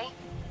harm's way?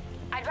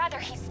 I'd rather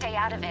he stay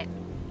out of it.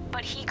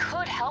 But he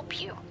could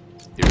help you.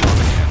 If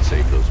Robin can't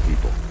save those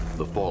people,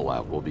 the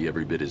fallout will be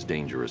every bit as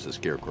dangerous as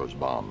Scarecrow's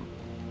bomb.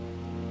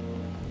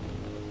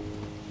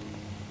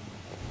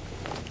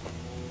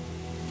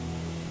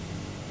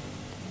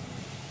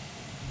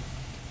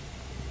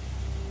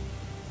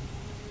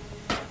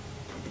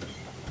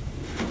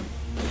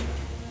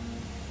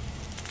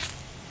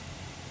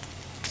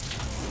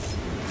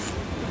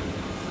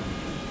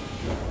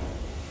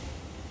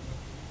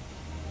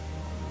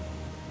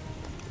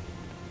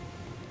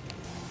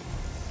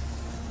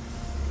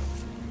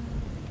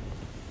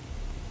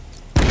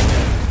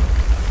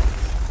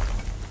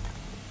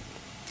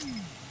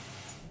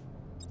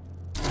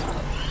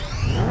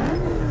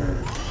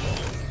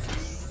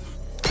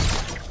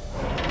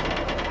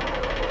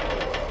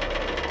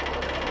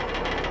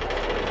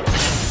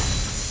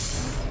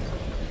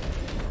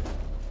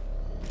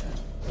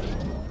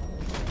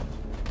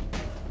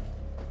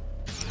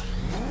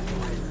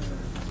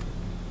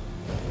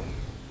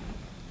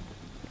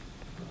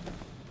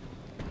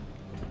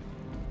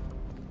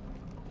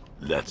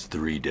 That's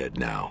 3 dead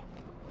now.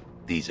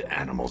 These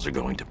animals are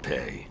going to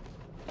pay.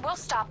 We'll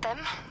stop them.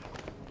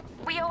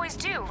 We always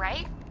do,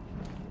 right?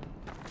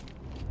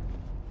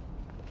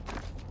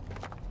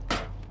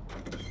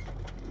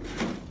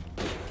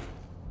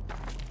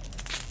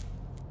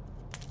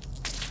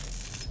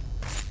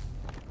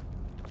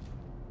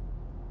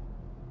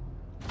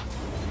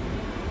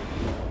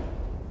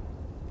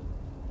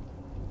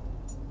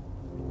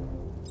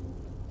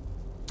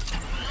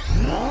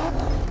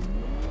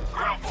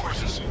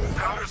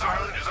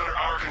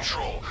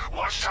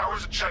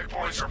 Towers and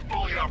checkpoints are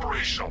fully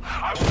operational.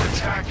 I will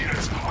attack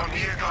units on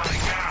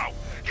Neogani now.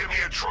 Give me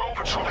a drone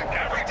patrolling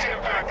every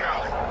damn back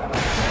alley.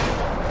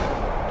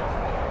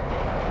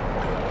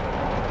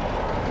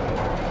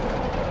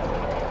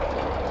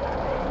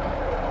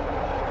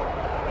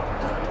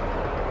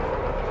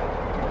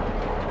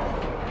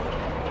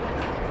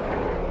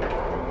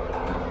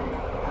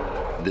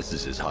 This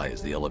is as high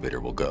as the elevator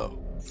will go.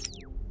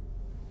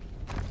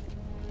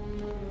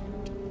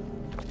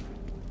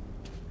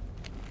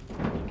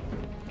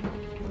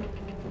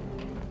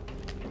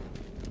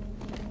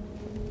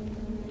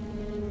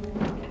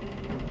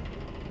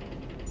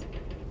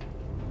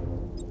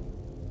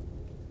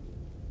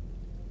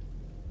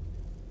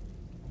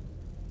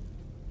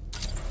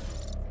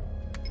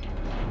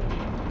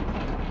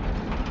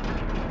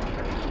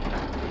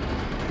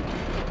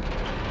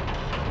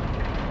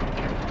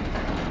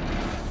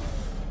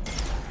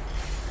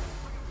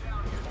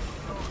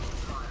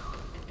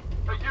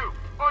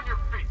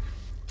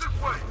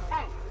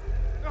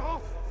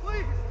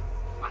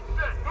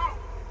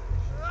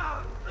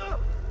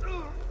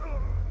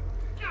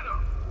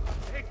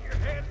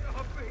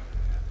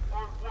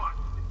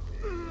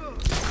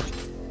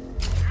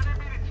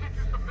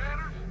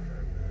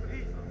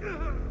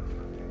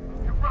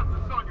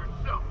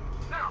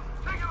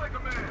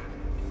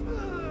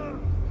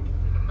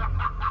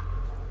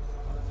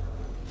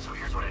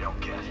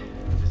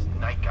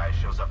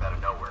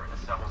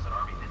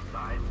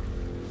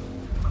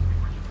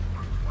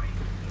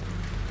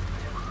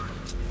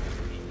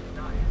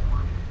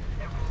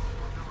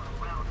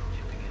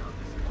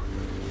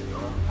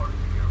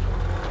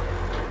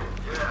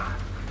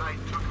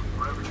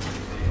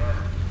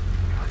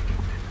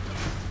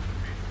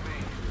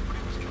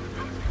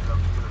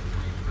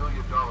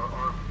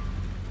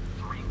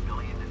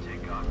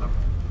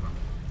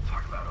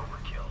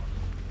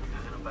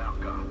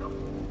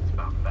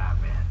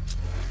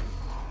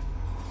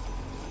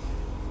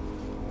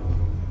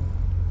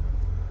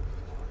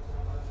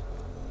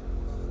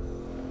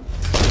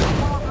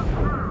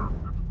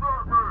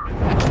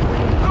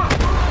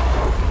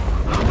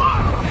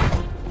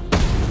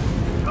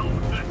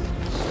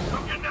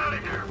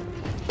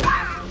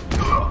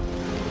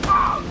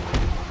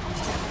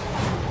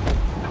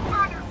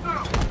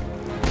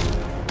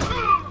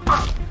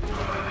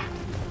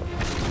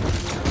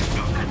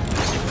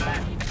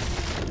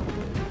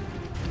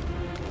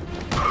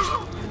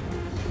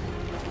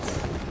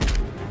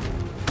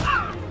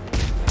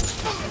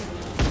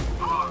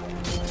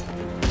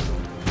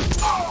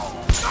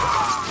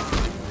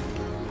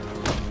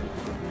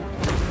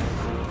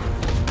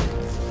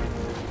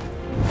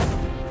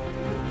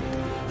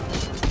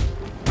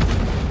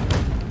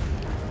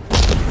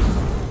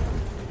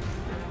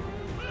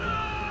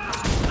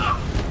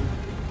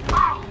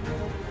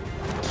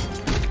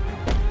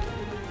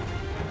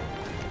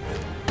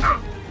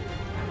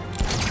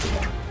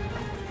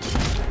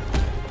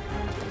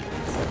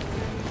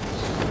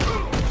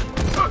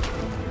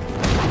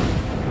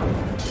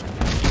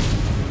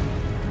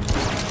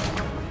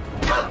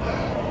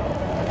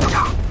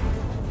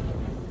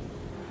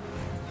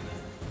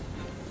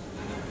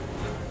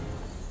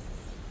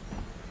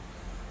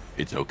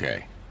 It's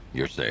okay.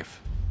 You're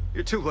safe.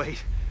 You're too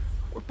late.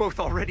 We're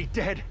both already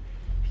dead.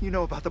 You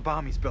know about the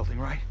bomb he's building,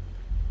 right?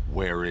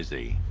 Where is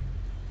he?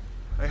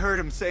 I heard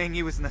him saying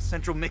he was in the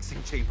central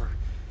mixing chamber.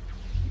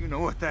 You know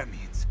what that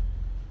means.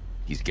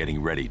 He's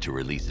getting ready to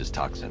release his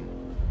toxin.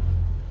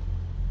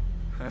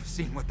 I've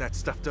seen what that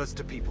stuff does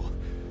to people.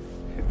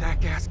 If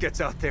that gas gets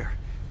out there,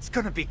 it's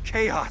gonna be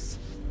chaos.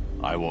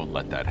 I won't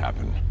let that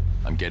happen.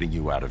 I'm getting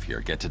you out of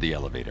here. Get to the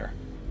elevator.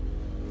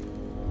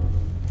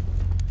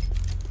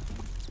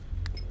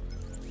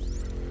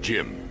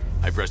 Jim,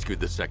 I've rescued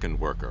the second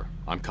worker.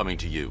 I'm coming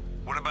to you.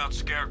 What about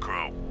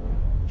Scarecrow?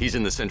 He's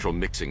in the central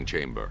mixing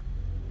chamber.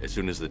 As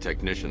soon as the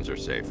technicians are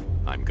safe,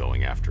 I'm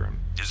going after him.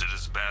 Is it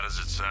as bad as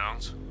it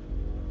sounds?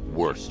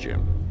 Worse,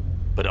 Jim.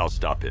 But I'll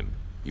stop him.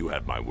 You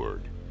have my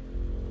word.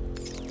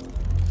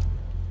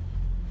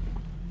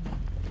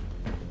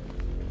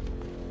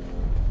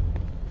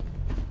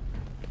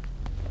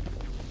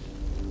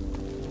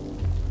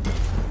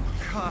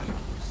 God,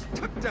 I'm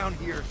stuck down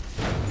here.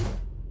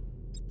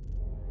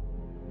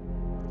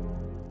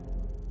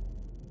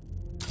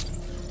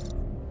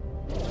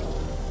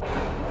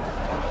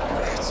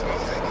 It's moving.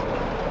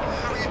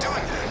 How are you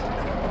doing that?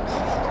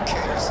 Who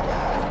cares?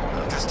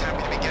 I'm just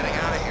happy to be getting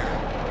out of here.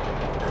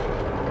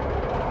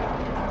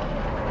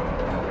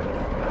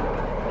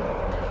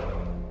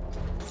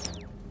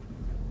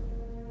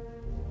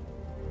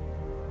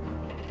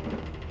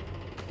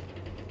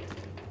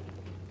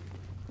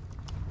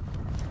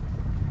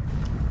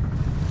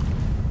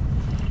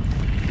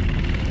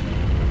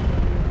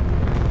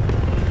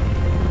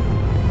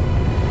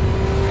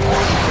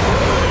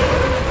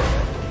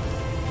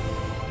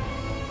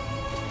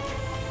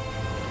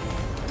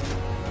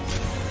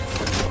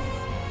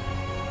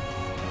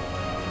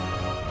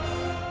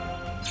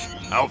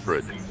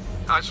 Alfred.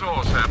 I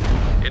saw,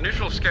 Sam.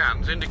 Initial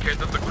scans indicate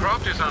that the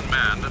craft is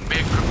unmanned and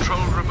being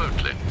controlled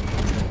remotely.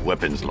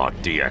 Weapons lock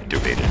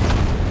deactivated.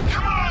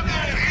 Come on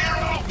then,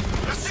 hero!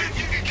 Let's see if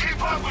you can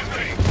keep up with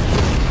me!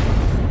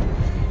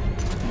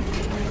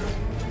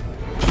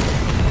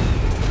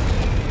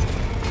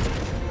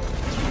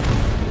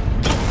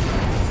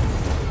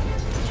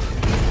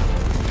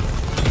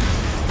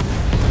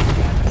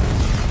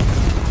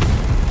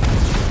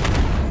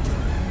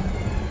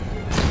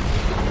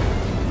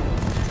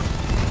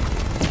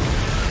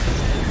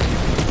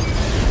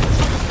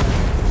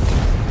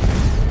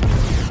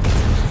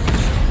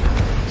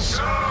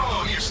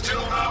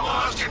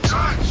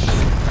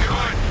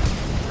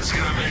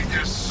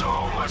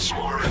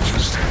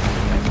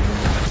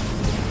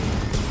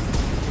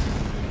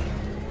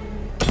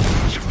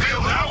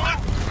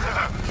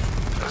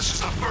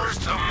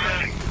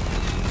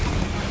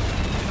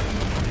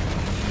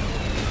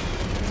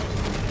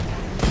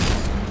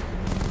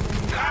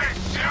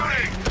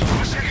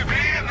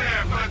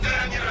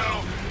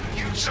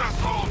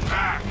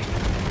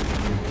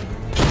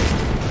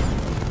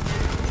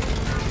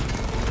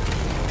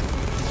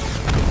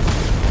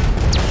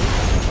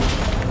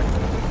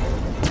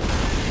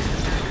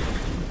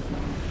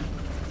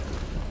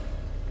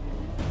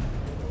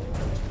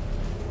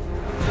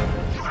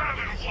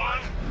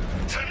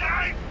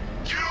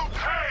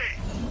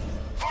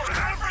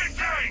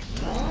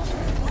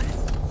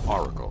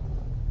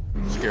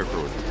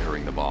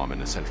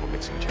 Central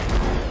mixing chamber.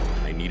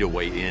 I need a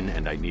way in,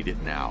 and I need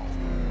it now.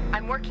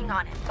 I'm working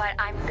on it, but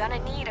I'm gonna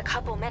need a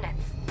couple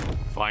minutes.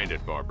 Find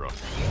it, Barbara.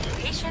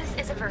 Patience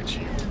is a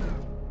virtue.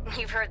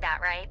 You've heard that,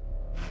 right?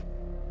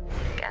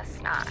 Guess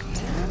not.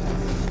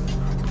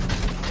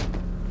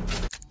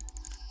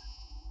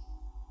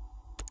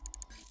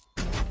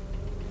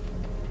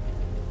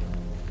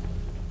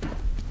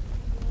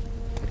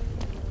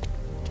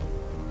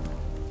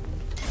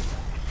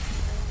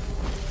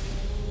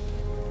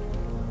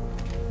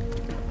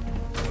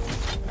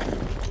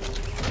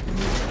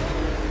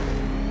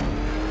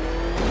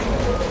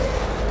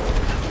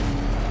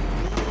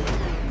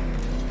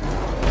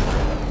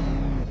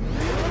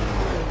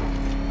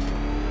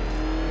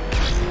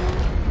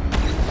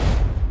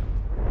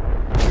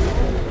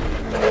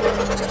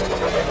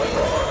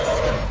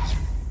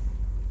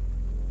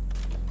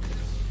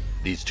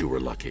 These two were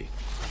lucky.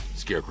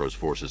 Scarecrow's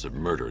forces have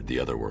murdered the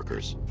other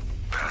workers.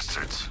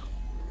 Bastards.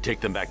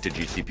 Take them back to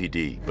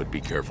GCPD, but be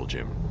careful,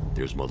 Jim.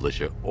 There's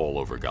militia all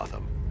over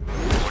Gotham.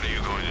 What are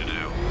you going to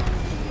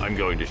do? I'm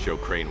going to show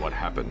Crane what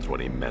happens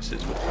when he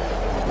messes with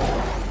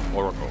me.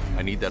 Oracle,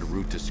 I need that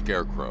route to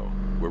Scarecrow.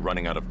 We're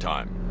running out of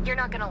time. You're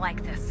not gonna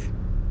like this.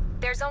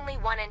 There's only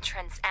one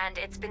entrance, and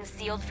it's been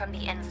sealed from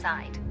the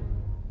inside.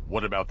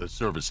 What about the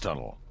service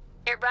tunnel?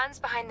 It runs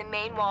behind the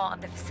main wall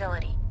of the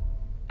facility.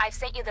 I've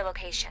sent you the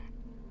location.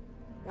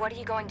 What are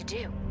you going to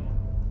do?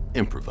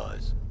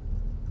 Improvise.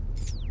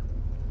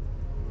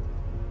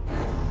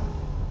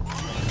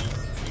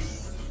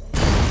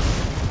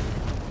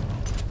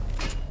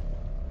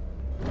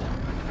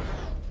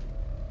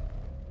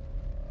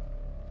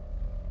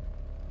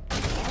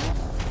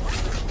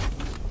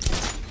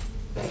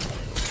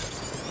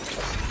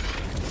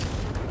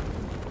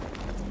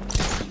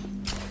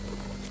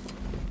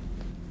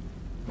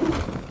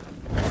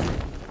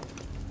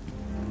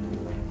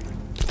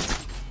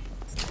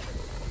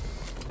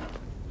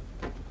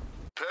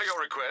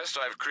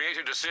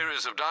 created a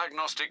series of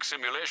diagnostic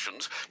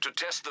simulations to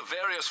test the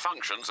various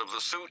functions of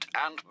the suit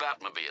and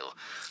Batmobile.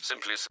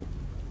 Simply...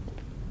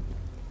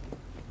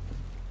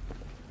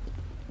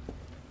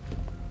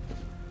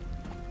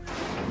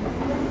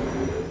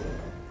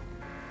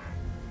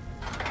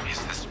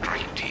 Is the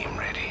strike team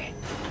ready?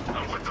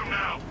 I'm with them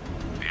now.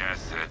 The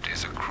asset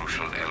is a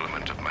crucial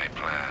element of my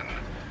plan.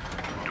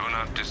 Do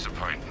not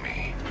disappoint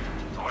me.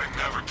 I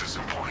never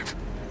disappoint.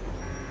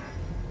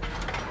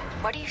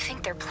 What do you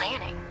think they're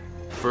planning?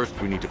 First,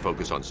 we need to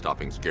focus on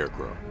stopping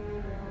Scarecrow.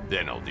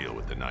 Then I'll deal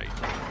with the Knight.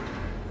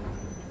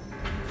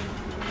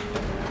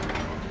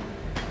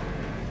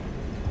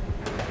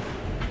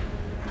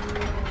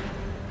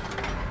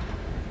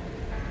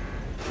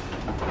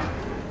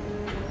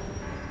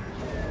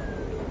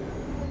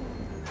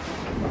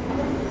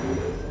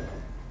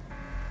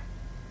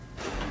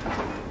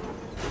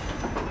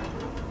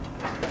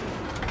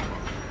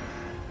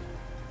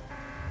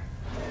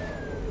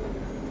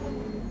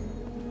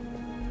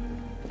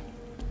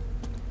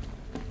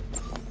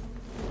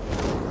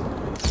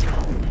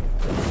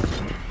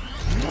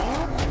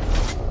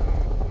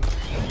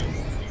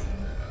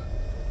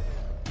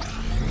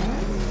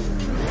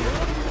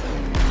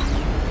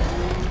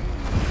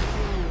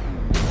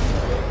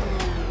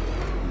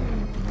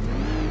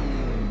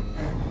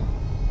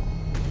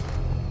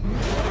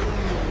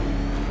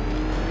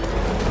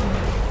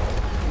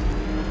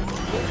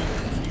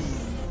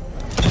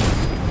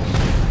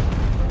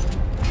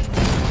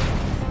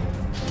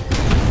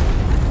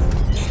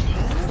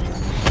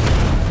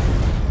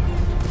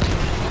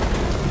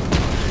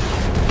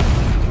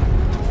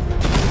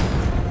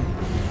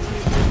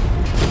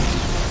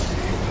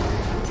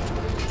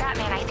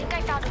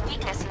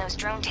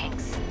 Drone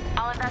tanks.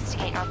 I'll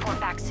investigate and report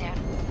back soon.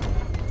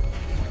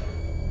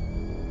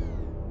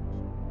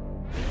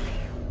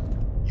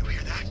 You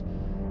hear that?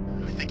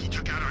 I think he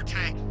took out our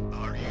tank.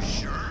 Are you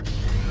sure?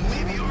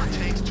 Maybe our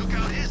tanks took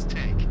out his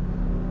tank.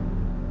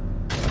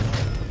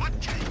 What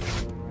tank?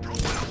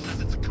 Profile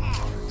says it's a car.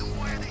 Then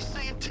why are they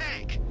saying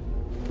tank?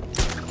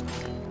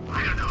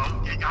 I don't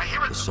know. I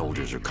hear it. The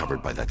soldiers are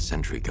covered by that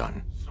sentry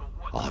gun.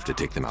 I'll have to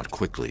take them out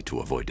quickly to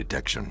avoid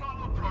detection.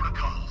 Follow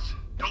protocols.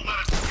 Don't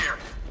let it scare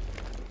you.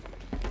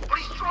 But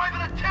he's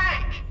driving a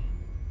tank!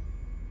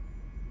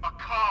 A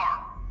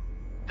car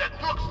that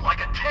looks like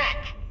a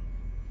tank!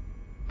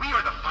 We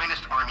are the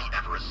finest army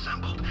ever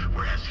assembled,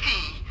 whereas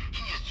he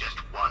is just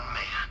one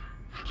man.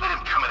 Let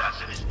him come at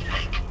us in his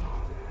tank.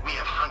 We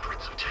have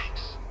hundreds of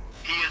tanks.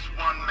 He is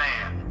one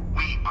man.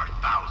 We are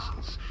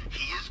thousands.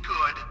 He is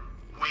good.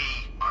 We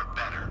are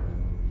better.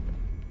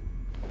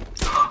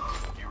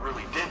 You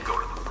really did go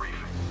to the briefing.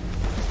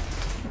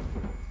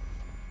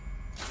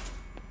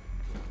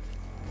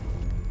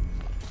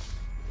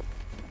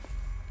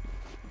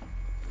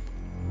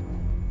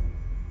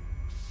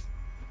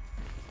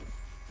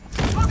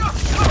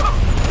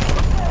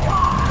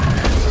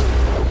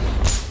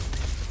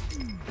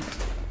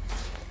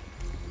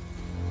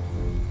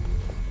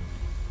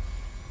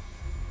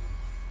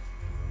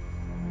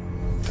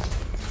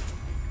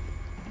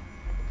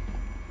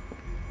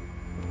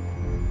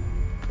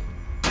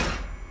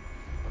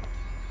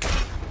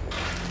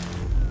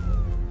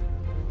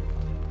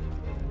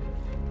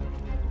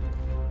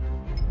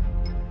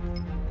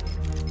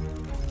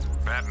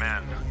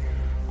 Batman,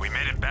 we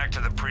made it back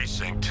to the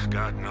precinct,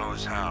 God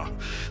knows how.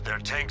 There are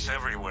tanks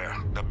everywhere.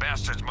 The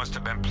bastards must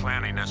have been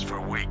planning this for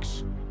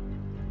weeks.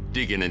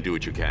 Dig in and do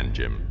what you can,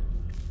 Jim.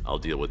 I'll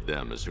deal with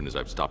them as soon as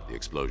I've stopped the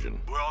explosion.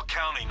 We're all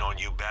counting on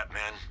you,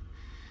 Batman.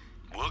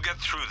 We'll get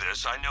through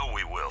this, I know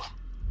we will.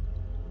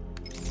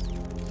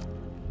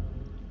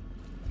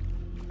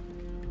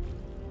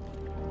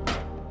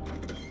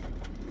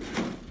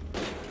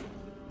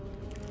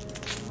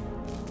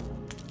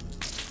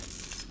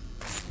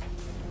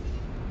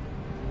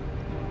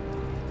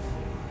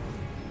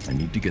 I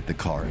need to get the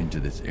car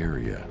into this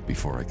area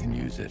before I can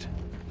use it.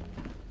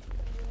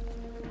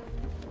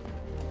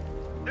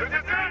 This is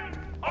it!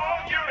 All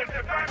units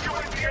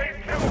evacuate the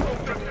Ace Chemical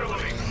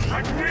Facility!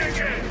 I'm saying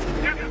again,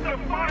 this is the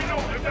final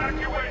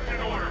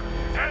evacuation order!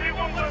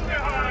 Anyone left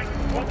behind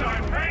will die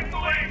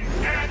painfully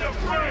and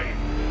afraid!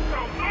 So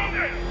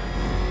move it!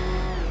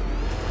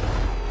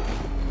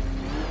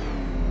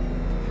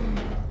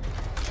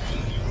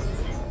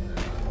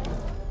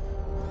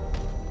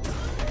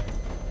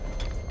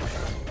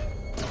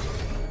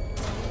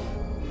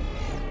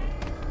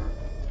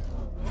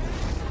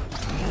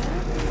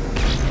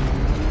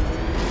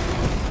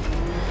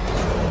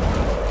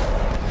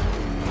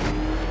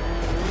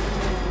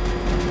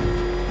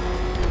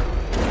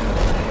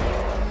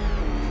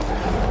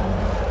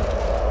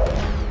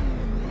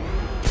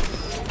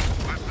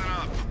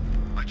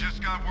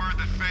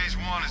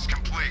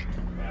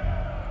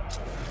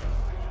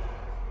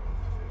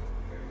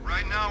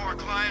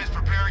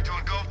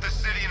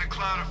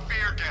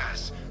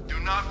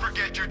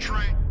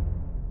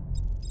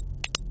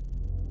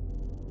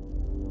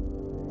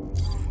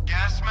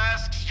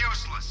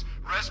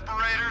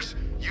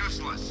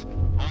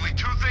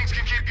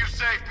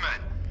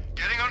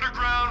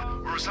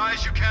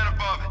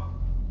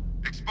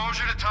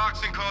 Exposure to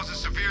toxin causes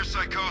severe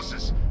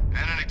psychosis,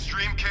 and in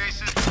extreme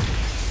cases...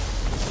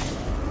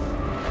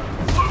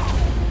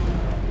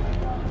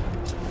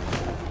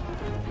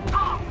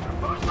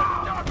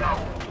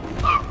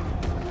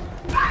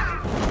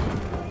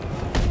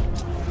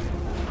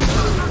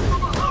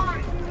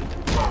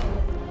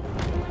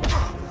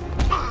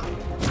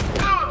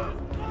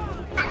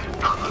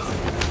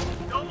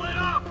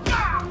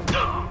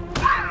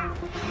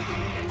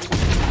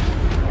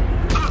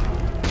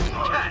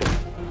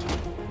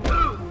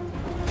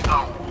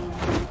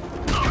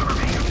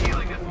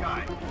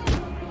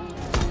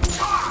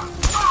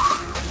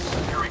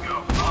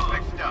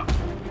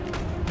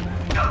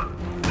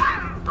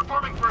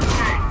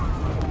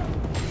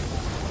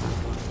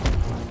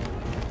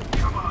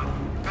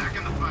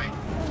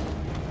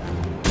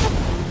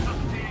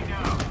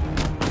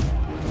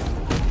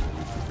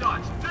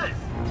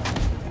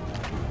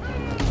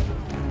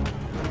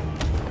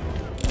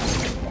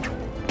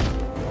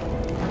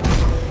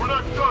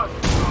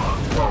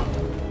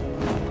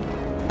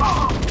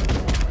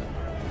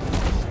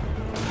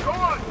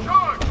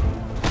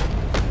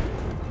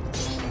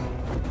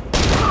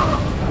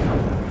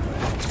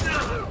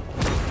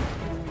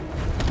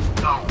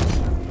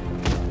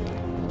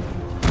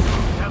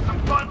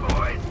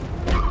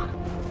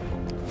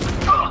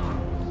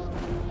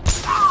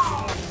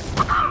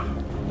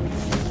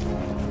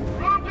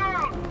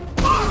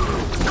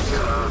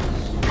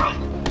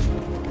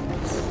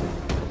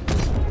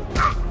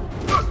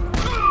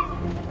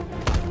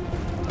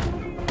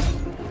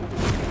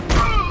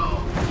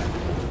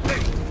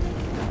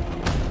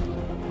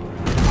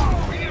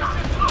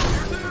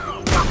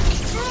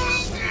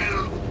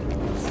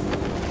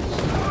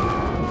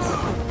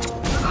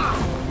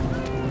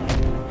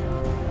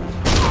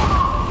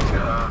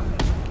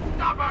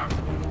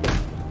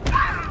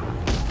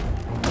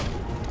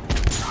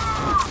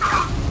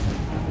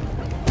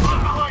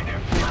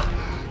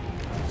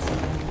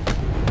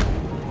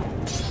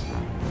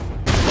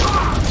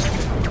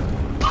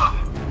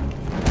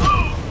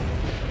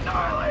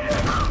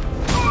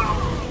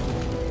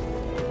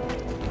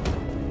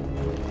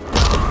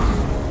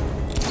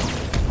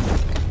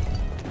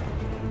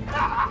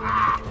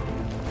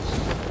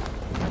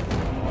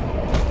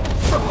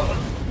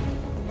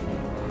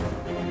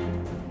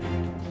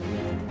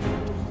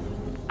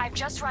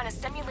 Just run a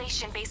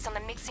simulation based on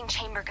the mixing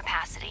chamber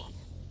capacity.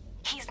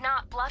 He's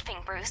not bluffing,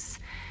 Bruce.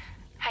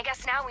 I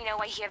guess now we know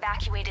why he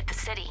evacuated the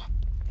city.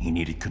 He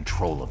needed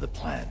control of the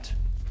plant.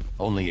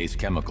 Only Ace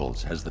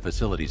Chemicals has the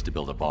facilities to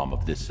build a bomb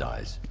of this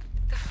size.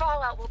 The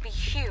fallout will be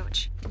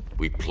huge.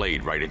 We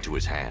played right into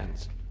his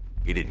hands.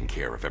 He didn't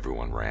care if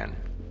everyone ran.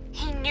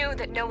 He knew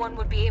that no one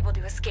would be able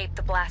to escape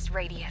the blast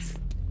radius.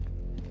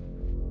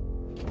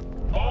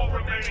 All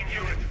remaining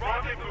units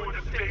rendezvous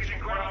at the staging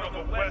ground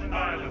on the West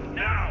Island,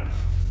 now!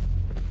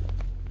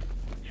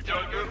 You've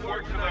done good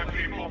work tonight,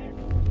 people.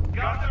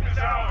 Gotham is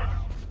ours!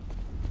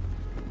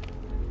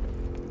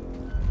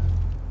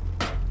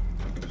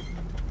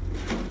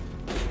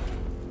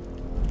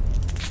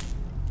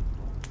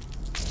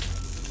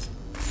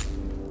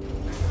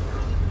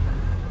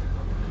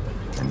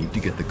 I need to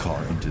get the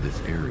car into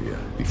this area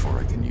before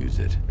I can use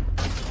it.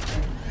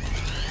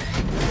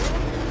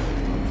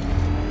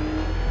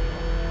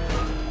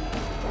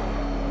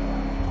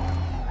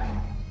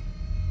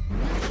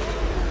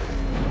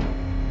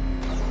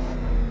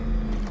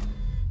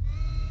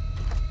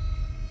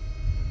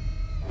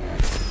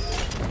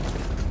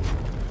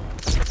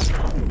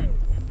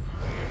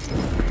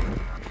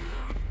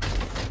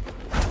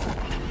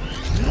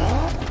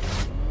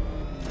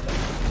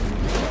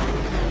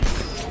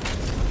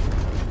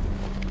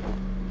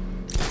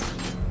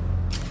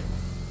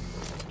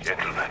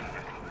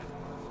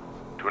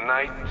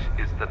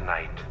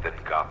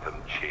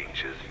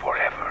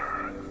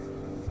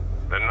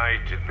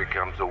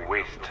 Becomes a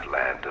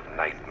wasteland of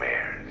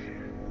nightmares,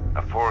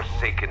 a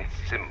forsaken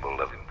symbol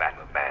of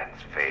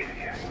Batman's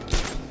failure,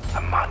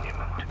 a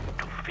monument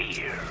to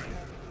fear.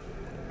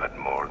 But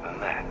more than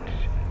that,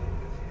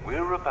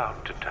 we're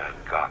about to turn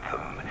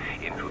Gotham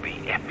into the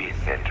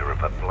epicenter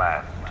of a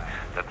blast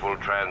that will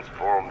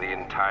transform the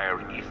entire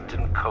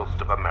eastern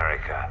coast of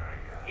America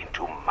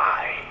into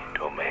my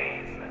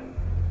domain.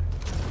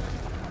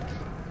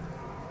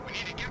 We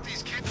need to get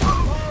these kids...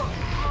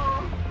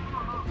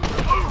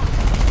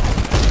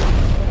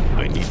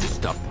 I need to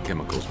stop the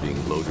chemicals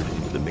being loaded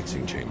into the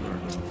mixing chamber.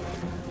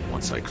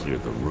 Once I clear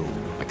the room,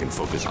 I can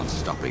focus on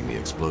stopping the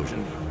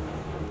explosion.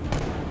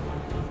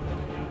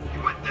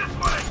 You went this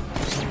way!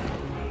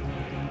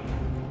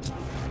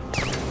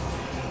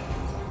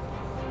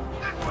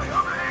 This way,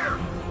 over here!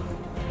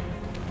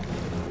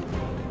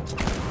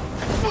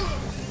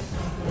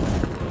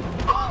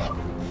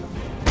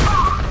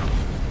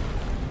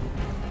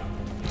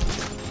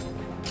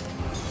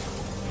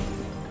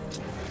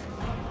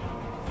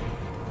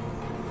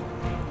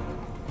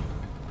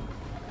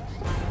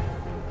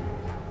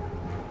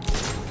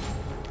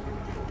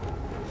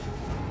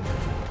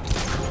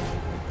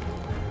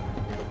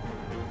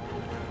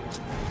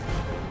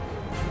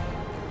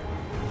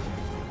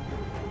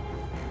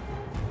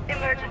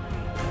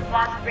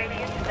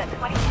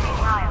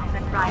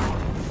 Rising.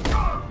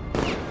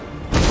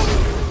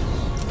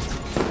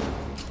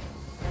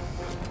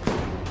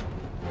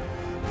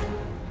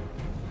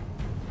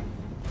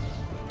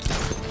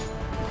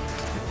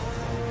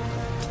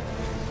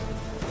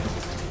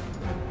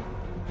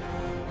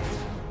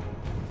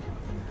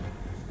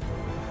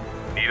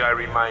 Need I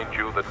remind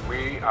you that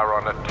we are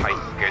on a tight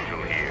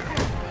schedule here?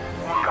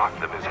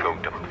 Gotham is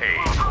going to pay.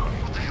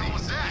 What the hell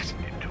was that?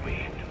 Into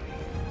me.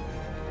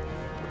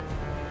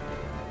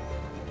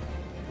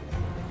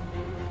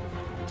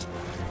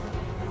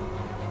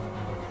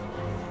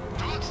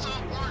 Don't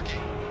stop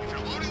working. If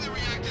you're loading the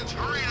reactants,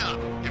 hurry it up.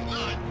 If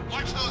not,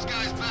 watch those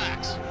guys'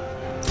 backs.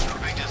 How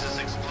big does this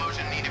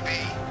explosion need to be?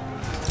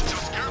 So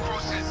Scarecrow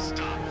says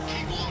stop.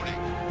 Keep loading.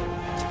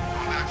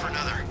 Going back for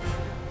another.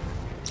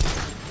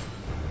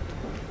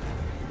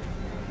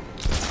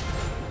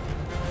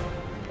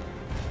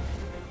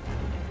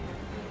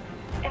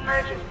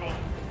 Emergency.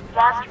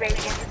 Blast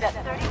radius is at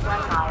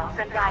 31 miles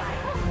and rising.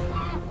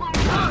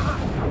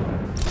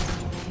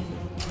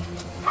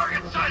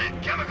 Target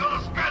sighted! Chemical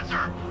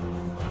dispenser!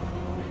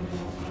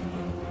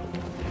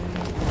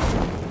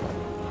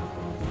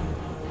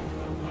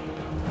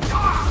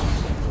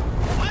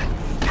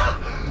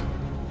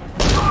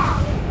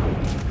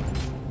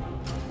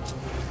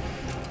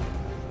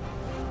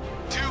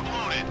 Tube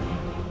loaded.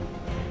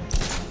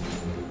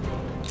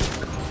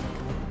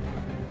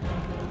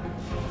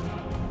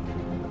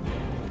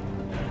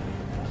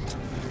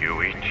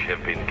 You each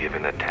have been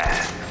given a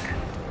task.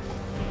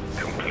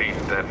 Complete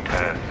that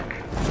task,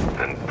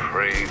 and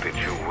pray that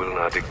you will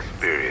not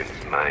experience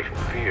my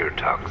fear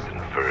toxin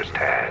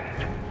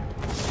firsthand.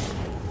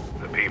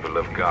 The people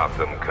of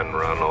Gotham can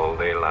run all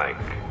they like,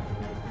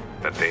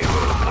 but they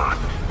will not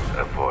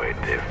avoid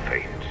their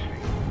fate.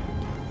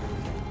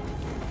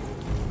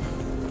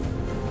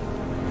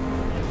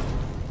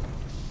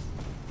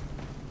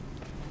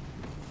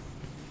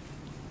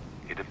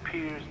 It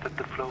appears that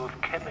the flow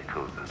of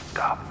chemicals has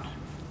stopped,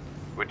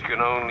 which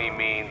can only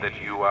mean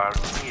that you are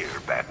here,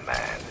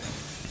 Batman.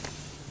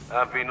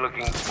 I've been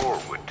looking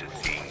forward to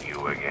seeing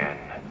you again.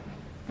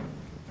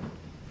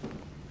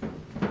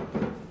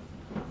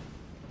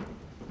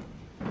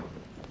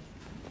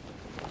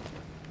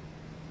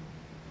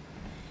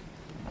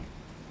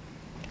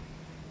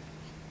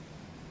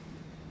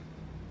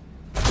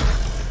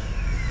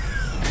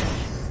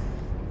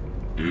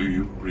 Do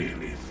you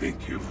really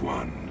think you've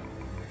won?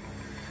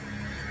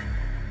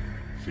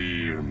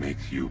 Fear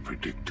makes you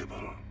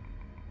predictable.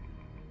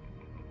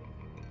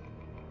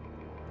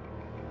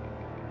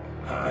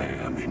 I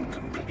am in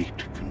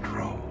complete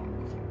control.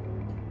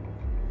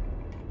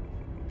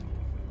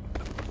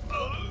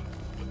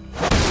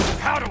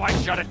 How do I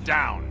shut it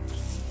down?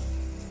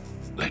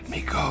 Let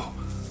me go,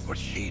 or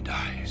she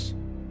dies.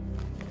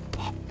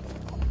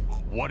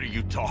 What are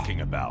you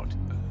talking about?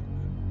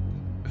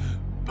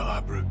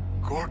 Barbara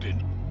Gordon.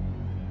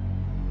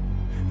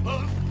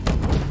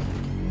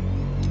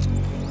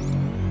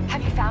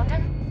 Have you found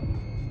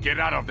him? Get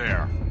out of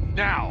there!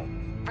 Now!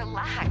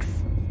 Relax.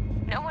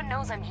 No one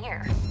knows I'm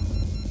here.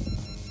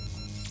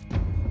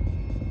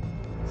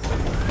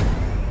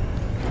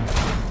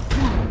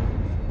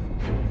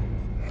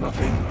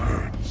 Nothing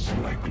hurts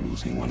like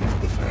losing one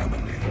of the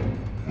family.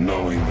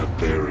 Knowing that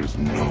there is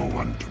no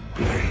one to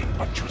blame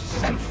but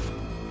yourself.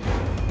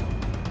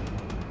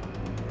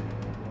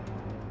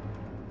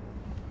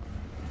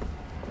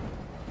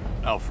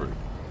 Alfred.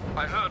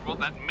 I heard what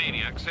that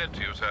maniac said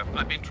to you, sir.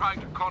 I've been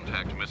trying to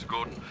contact Miss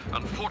Gordon,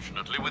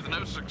 unfortunately with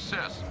no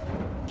success.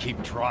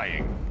 Keep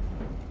trying.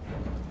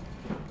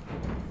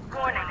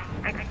 Warning.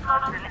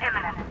 Explosion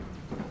imminent.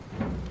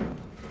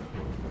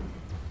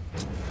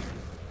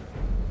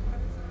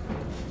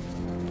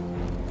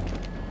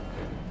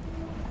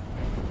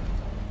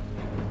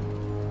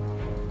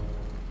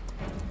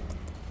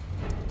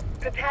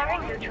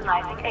 Preparing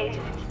neutralizing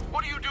agent.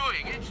 What are you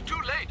doing? It's too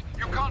late.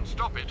 You can't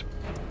stop it.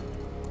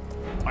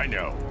 I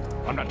know.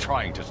 I'm not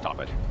trying to stop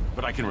it,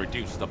 but I can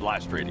reduce the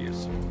blast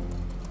radius.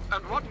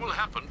 And what will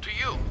happen to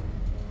you?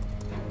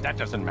 That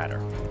doesn't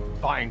matter.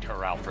 Find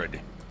her, Alfred.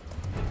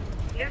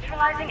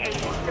 Neutralizing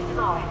agent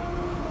deployed.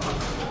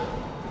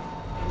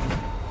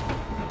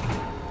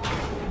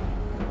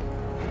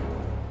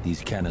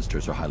 These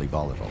canisters are highly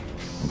volatile.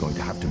 I'm going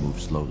to have to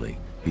move slowly.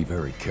 Be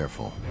very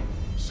careful.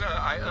 Sir,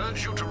 I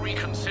urge you to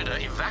reconsider.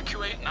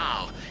 Evacuate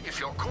now. If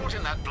you're caught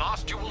in that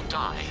blast, you will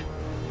die.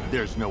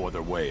 There's no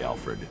other way,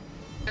 Alfred.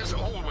 There's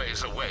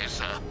always a way,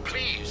 sir.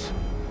 Please.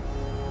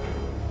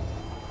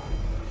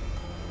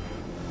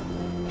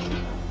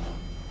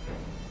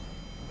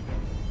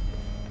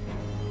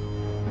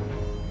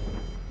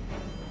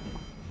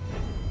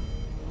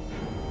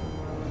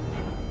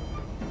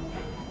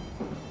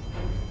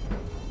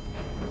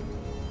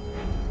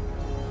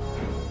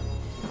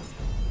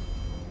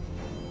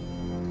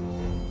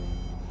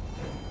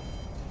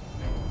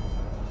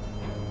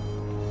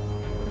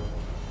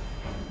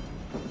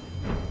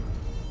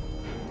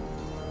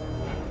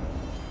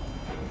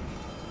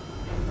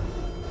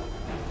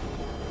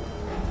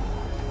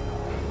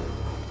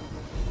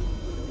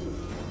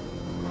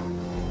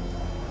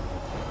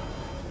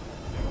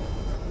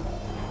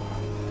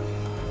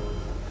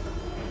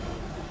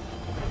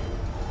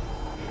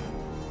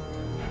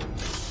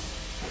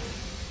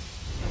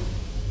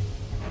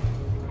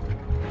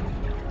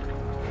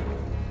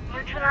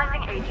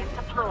 agent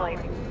deployed.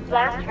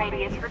 Blast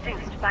radius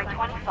reduced by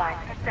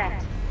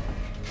 25%.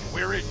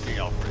 Where is she,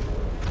 Alfred?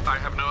 I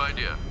have no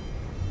idea.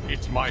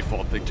 It's my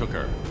fault they took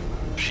her.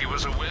 She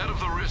was aware of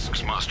the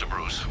risks, Master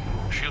Bruce.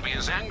 She'll be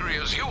as angry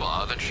as you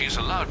are that she's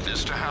allowed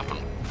this to happen.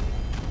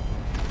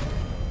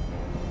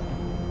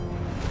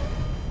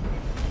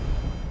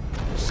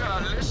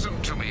 Sir,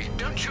 listen to me.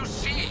 Don't you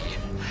see?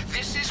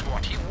 This is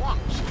what he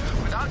wants.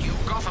 Without you,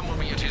 Gotham will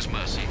be at his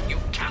mercy. You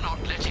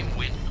cannot let him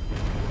win.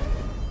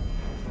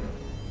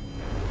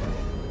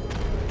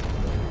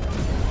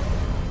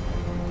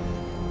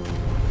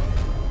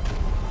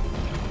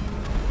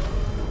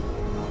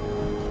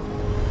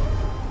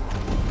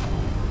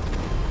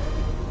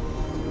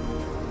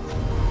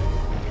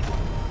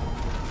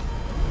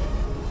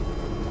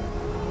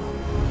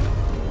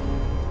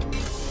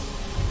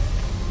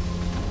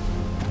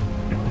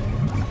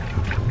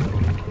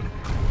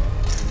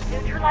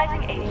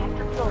 Neutralizing agent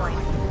deployed.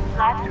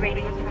 Blast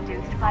radius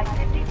reduced by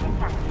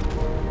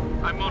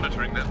 50%. I'm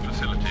monitoring that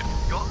facility.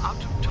 You're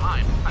out of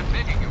time. I'm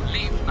begging you,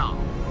 leave now.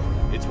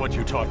 It's what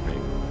you taught me.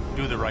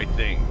 Do the right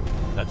thing.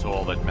 That's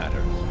all that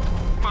matters.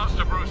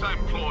 Master Bruce, I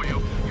implore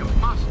you. You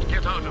must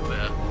get out of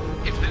there.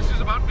 If this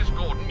is about Miss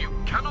Gordon, you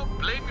cannot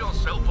blame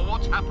yourself for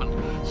what's happened.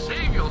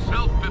 Save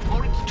yourself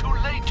before it's too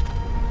late.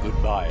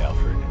 Goodbye,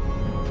 Alfred.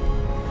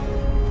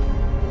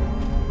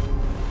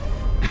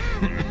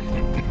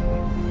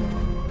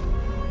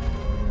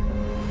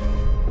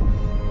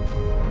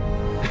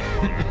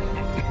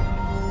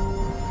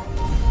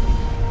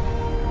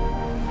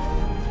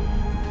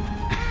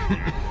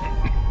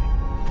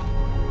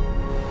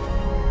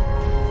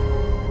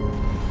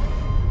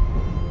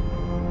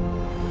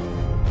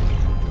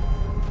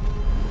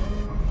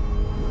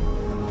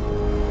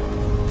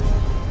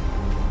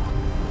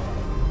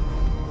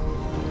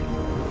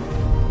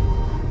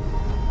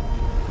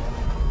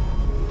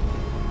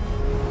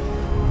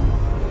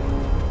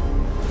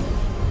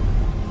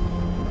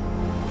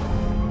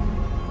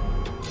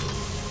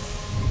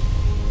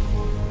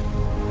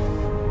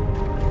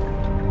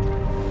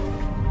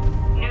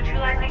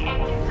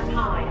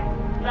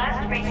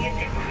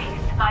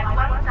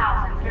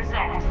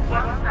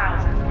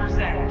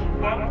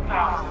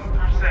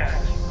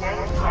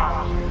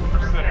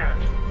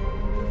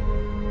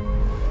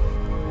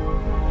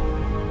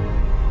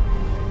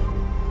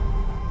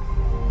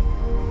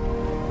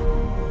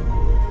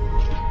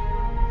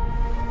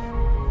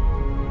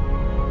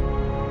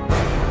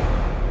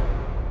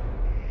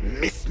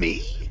 Miss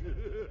me?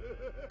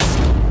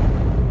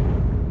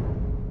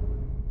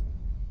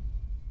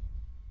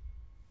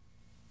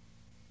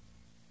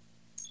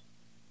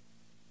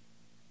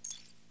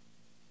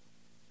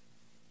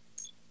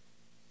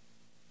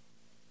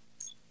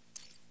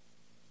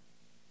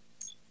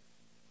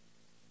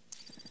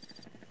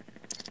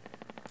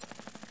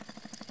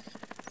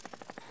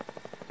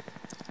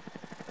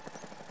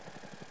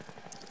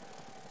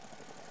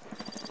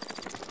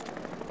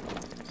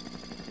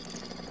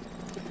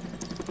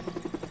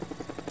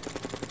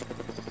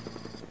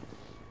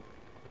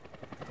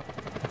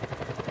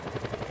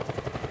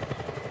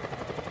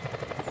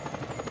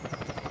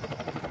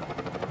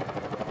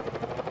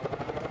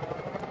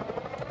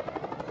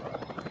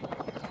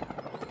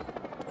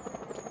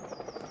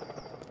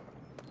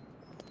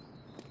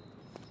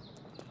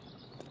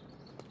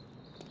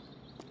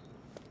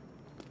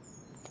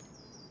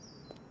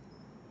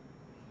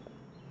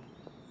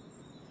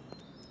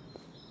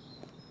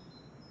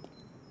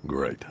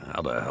 Great.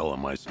 How the hell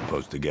am I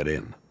supposed to get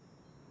in?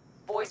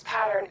 Voice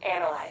pattern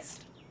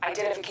analyzed.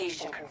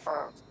 Identification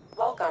confirmed.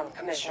 Welcome,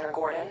 Commissioner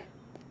Gordon.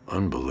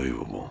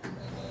 Unbelievable.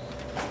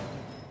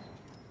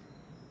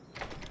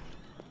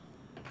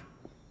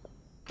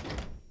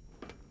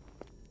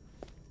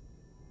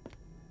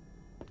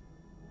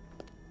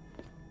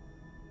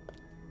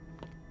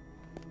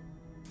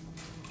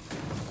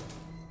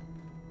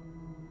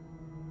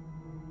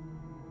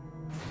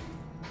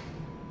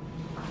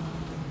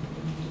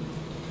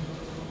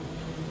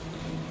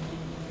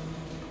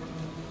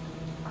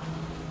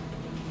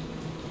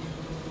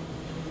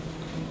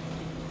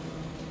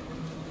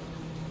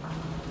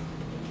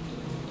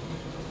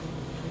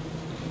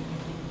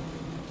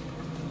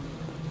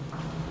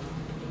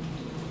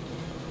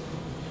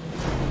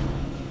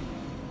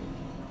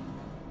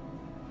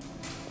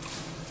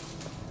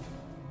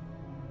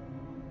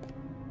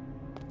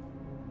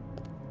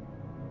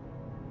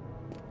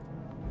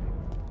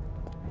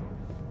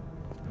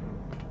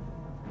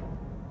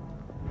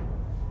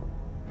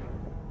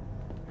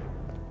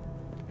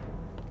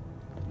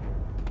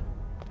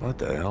 What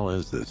the hell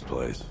is this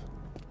place?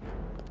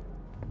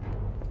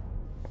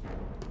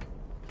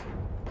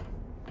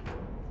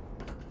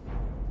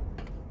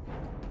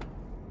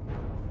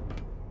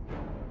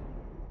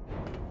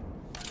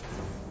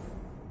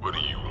 What do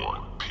you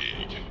want,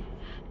 pig?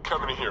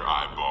 Coming in here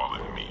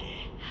eyeballing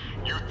me.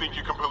 You think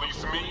you can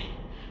police me?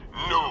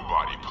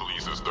 Nobody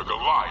polices the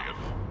Goliath.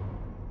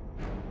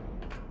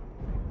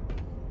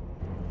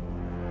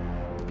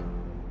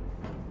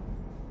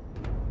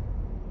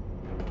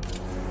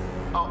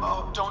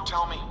 Oh, don't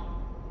tell me.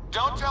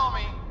 Don't tell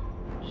me.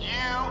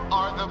 You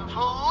are the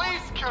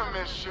police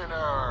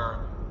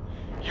commissioner.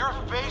 Your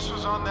face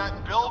was on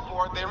that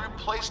billboard they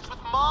replaced with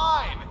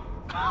mine.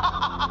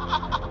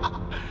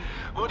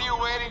 What are you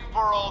waiting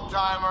for,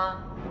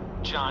 old-timer?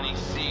 Johnny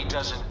C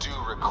doesn't do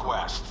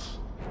requests.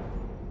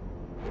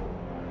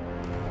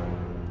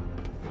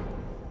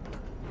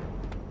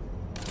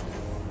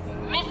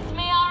 Miss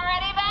me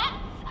already, Bats?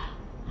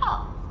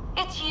 Oh,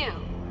 it's you,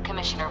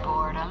 Commissioner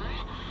Boredom.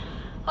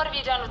 What have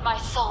you done with my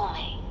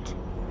soulmate?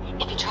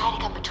 If you try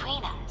to come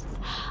between us,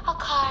 I'll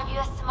carve you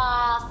a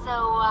smile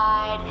so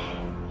wide,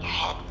 your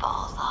head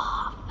falls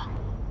off.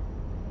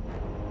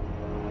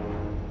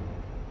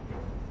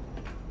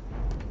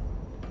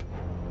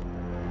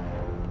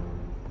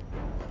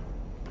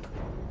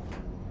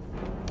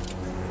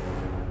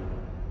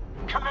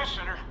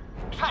 Commissioner,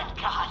 thank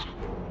God.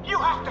 You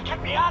have to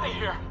get me out of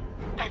here.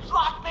 They've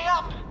locked me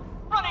up,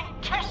 running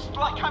tests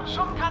like I'm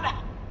some kind of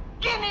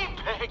guinea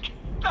pig.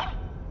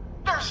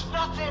 There's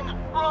nothing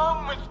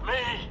wrong with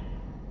me.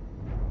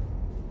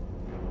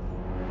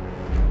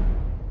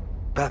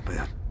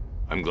 Batman.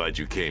 I'm glad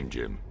you came,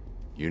 Jim.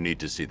 You need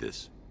to see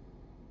this.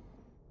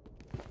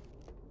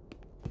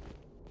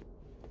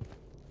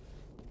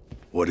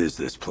 What is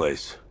this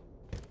place?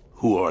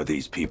 Who are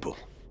these people?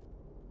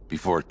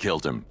 Before it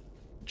killed him,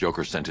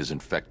 Joker sent his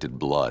infected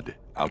blood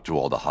out to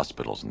all the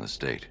hospitals in the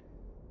state.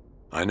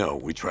 I know,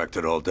 we tracked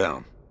it all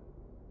down.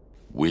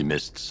 We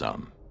missed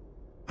some.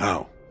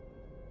 How?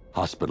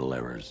 Hospital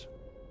errors.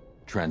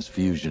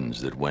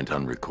 Transfusions that went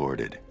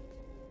unrecorded.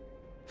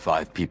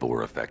 5 people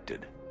were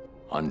affected.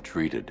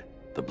 Untreated,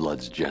 the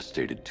blood's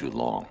gestated too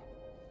long.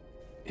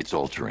 It's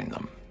altering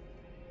them.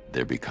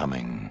 They're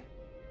becoming...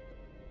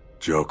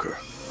 Joker.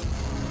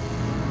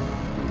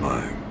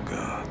 My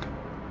God.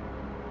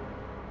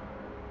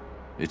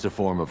 It's a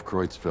form of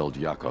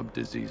Creutzfeldt-Jakob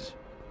disease,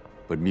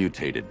 but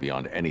mutated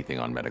beyond anything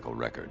on medical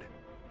record.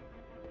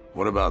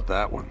 What about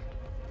that one?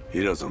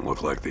 He doesn't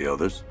look like the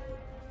others.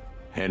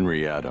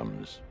 Henry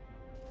Adams.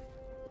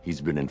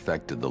 He's been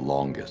infected the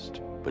longest,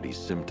 but he's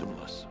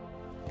symptomless.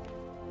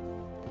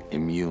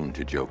 Immune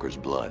to Joker's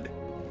blood.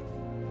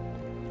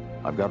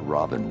 I've got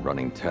Robin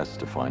running tests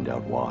to find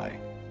out why.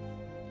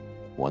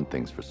 One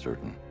thing's for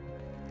certain.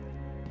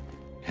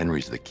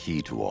 Henry's the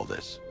key to all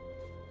this.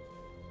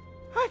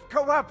 I've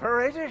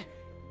cooperated.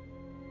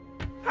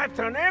 I've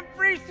done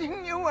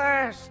everything you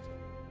asked.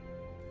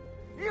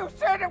 You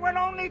said it would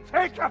only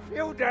take a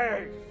few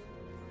days.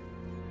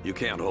 You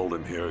can't hold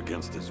him here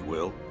against his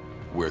will.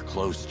 We're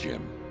close,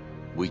 Jim.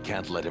 We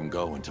can't let him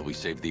go until we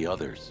save the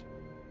others.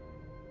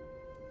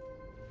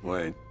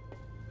 Wait.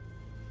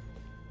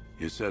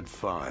 You said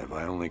 5.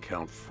 I only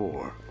count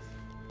 4.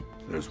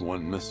 There's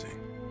one missing.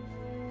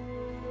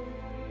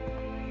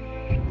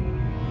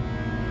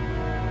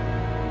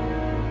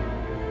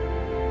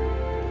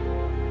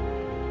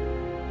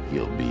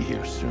 He'll be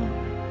here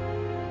soon.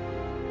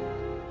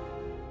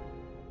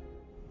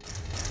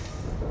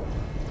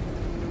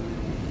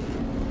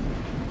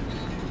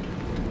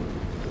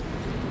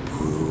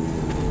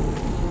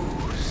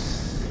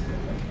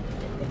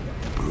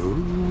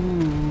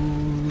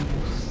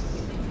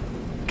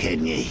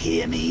 Can you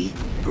hear me,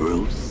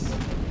 Bruce?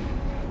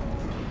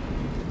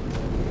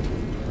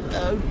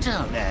 Oh,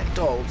 don't act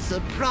all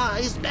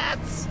surprised,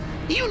 Bats.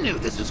 You knew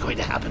this was going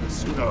to happen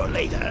sooner or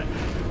later.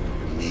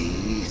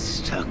 Me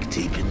stuck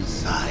deep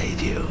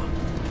inside you.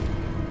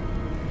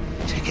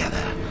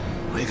 Together,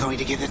 we're going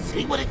to give this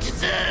city what it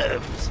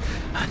deserves.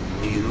 A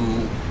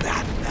new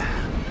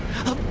Batman.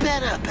 A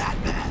better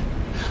Batman.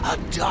 A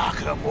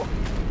darker one.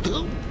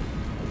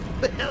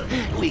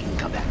 Well, we can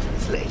come back to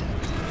this later.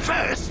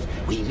 First,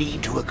 we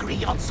need to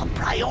agree on some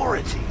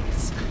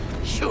priorities.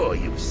 Sure,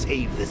 you've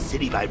saved the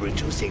city by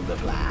reducing the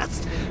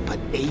blast, but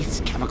Ace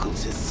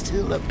Chemicals is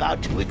still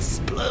about to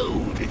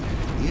explode.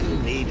 You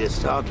need to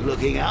start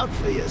looking out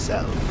for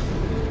yourself.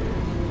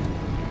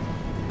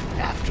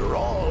 After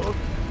all,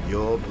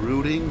 you're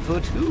brooding for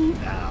 2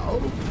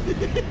 now.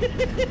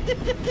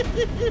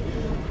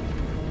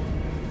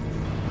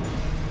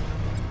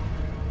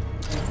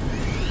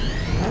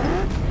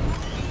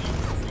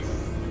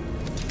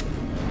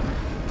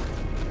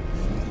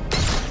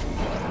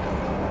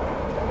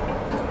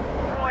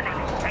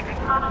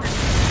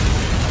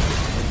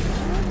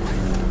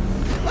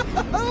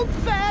 Oh,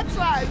 Bats,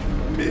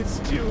 I've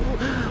missed you.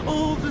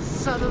 All the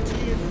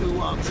subtlety and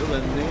nuance of a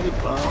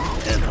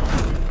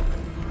napalm.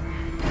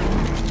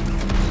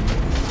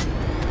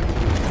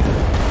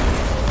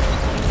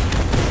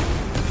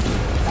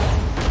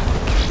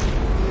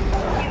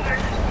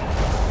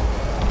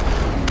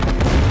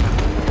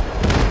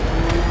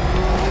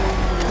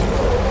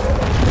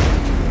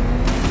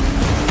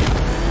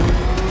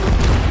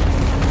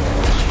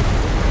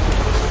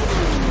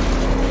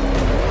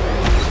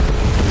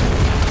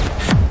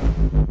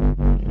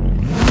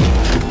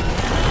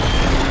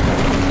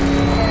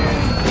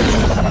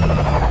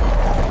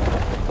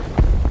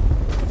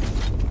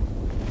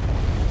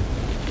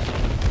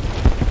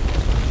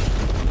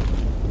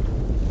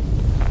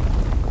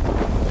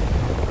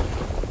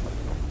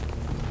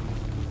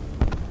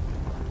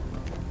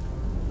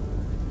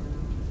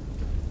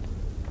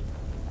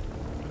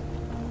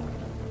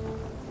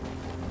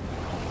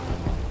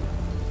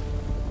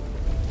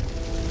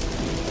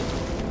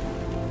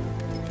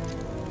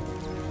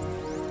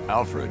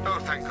 Alfred. Oh,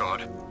 thank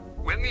God.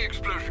 When the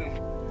explosion...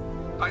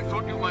 I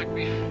thought you might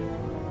be...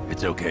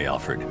 It's okay,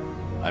 Alfred.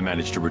 I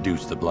managed to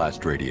reduce the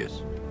blast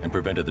radius and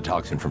prevented the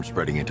toxin from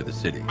spreading into the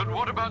city. But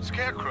what about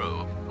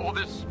Scarecrow? Or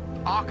this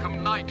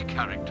Arkham Knight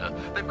character?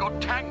 They've got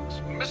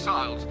tanks,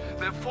 missiles.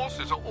 Their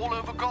forces are all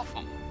over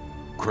Gotham.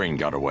 Crane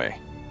got away.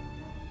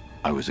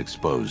 I was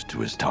exposed to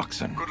his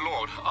toxin. Good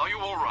Lord, are you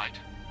all right?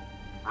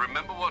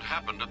 Remember what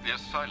happened at the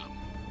asylum?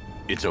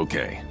 It's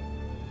okay.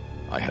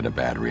 I had a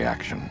bad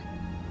reaction.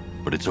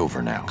 But it's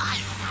over now.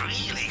 I've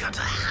really got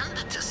to hand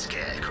it to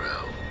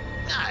Scarecrow.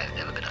 I've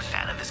never been a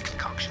fan of his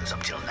concoctions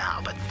up till now,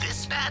 but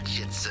this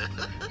batch, it's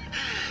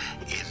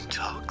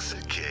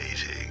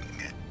intoxicating.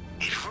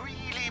 It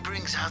really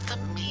brings out the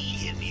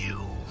me in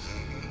you.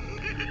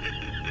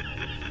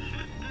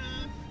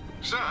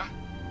 Sir,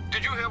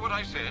 did you hear what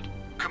I said?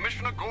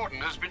 Commissioner Gordon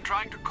has been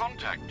trying to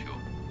contact you.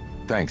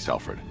 Thanks,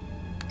 Alfred.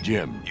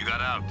 Jim. You got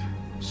out.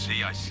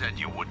 See, I said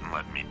you wouldn't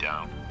let me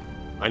down.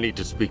 I need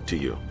to speak to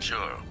you.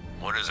 Sure.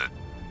 What is it?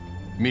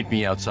 Meet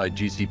me outside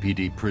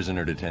GCPD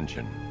prisoner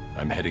detention.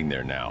 I'm heading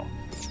there now.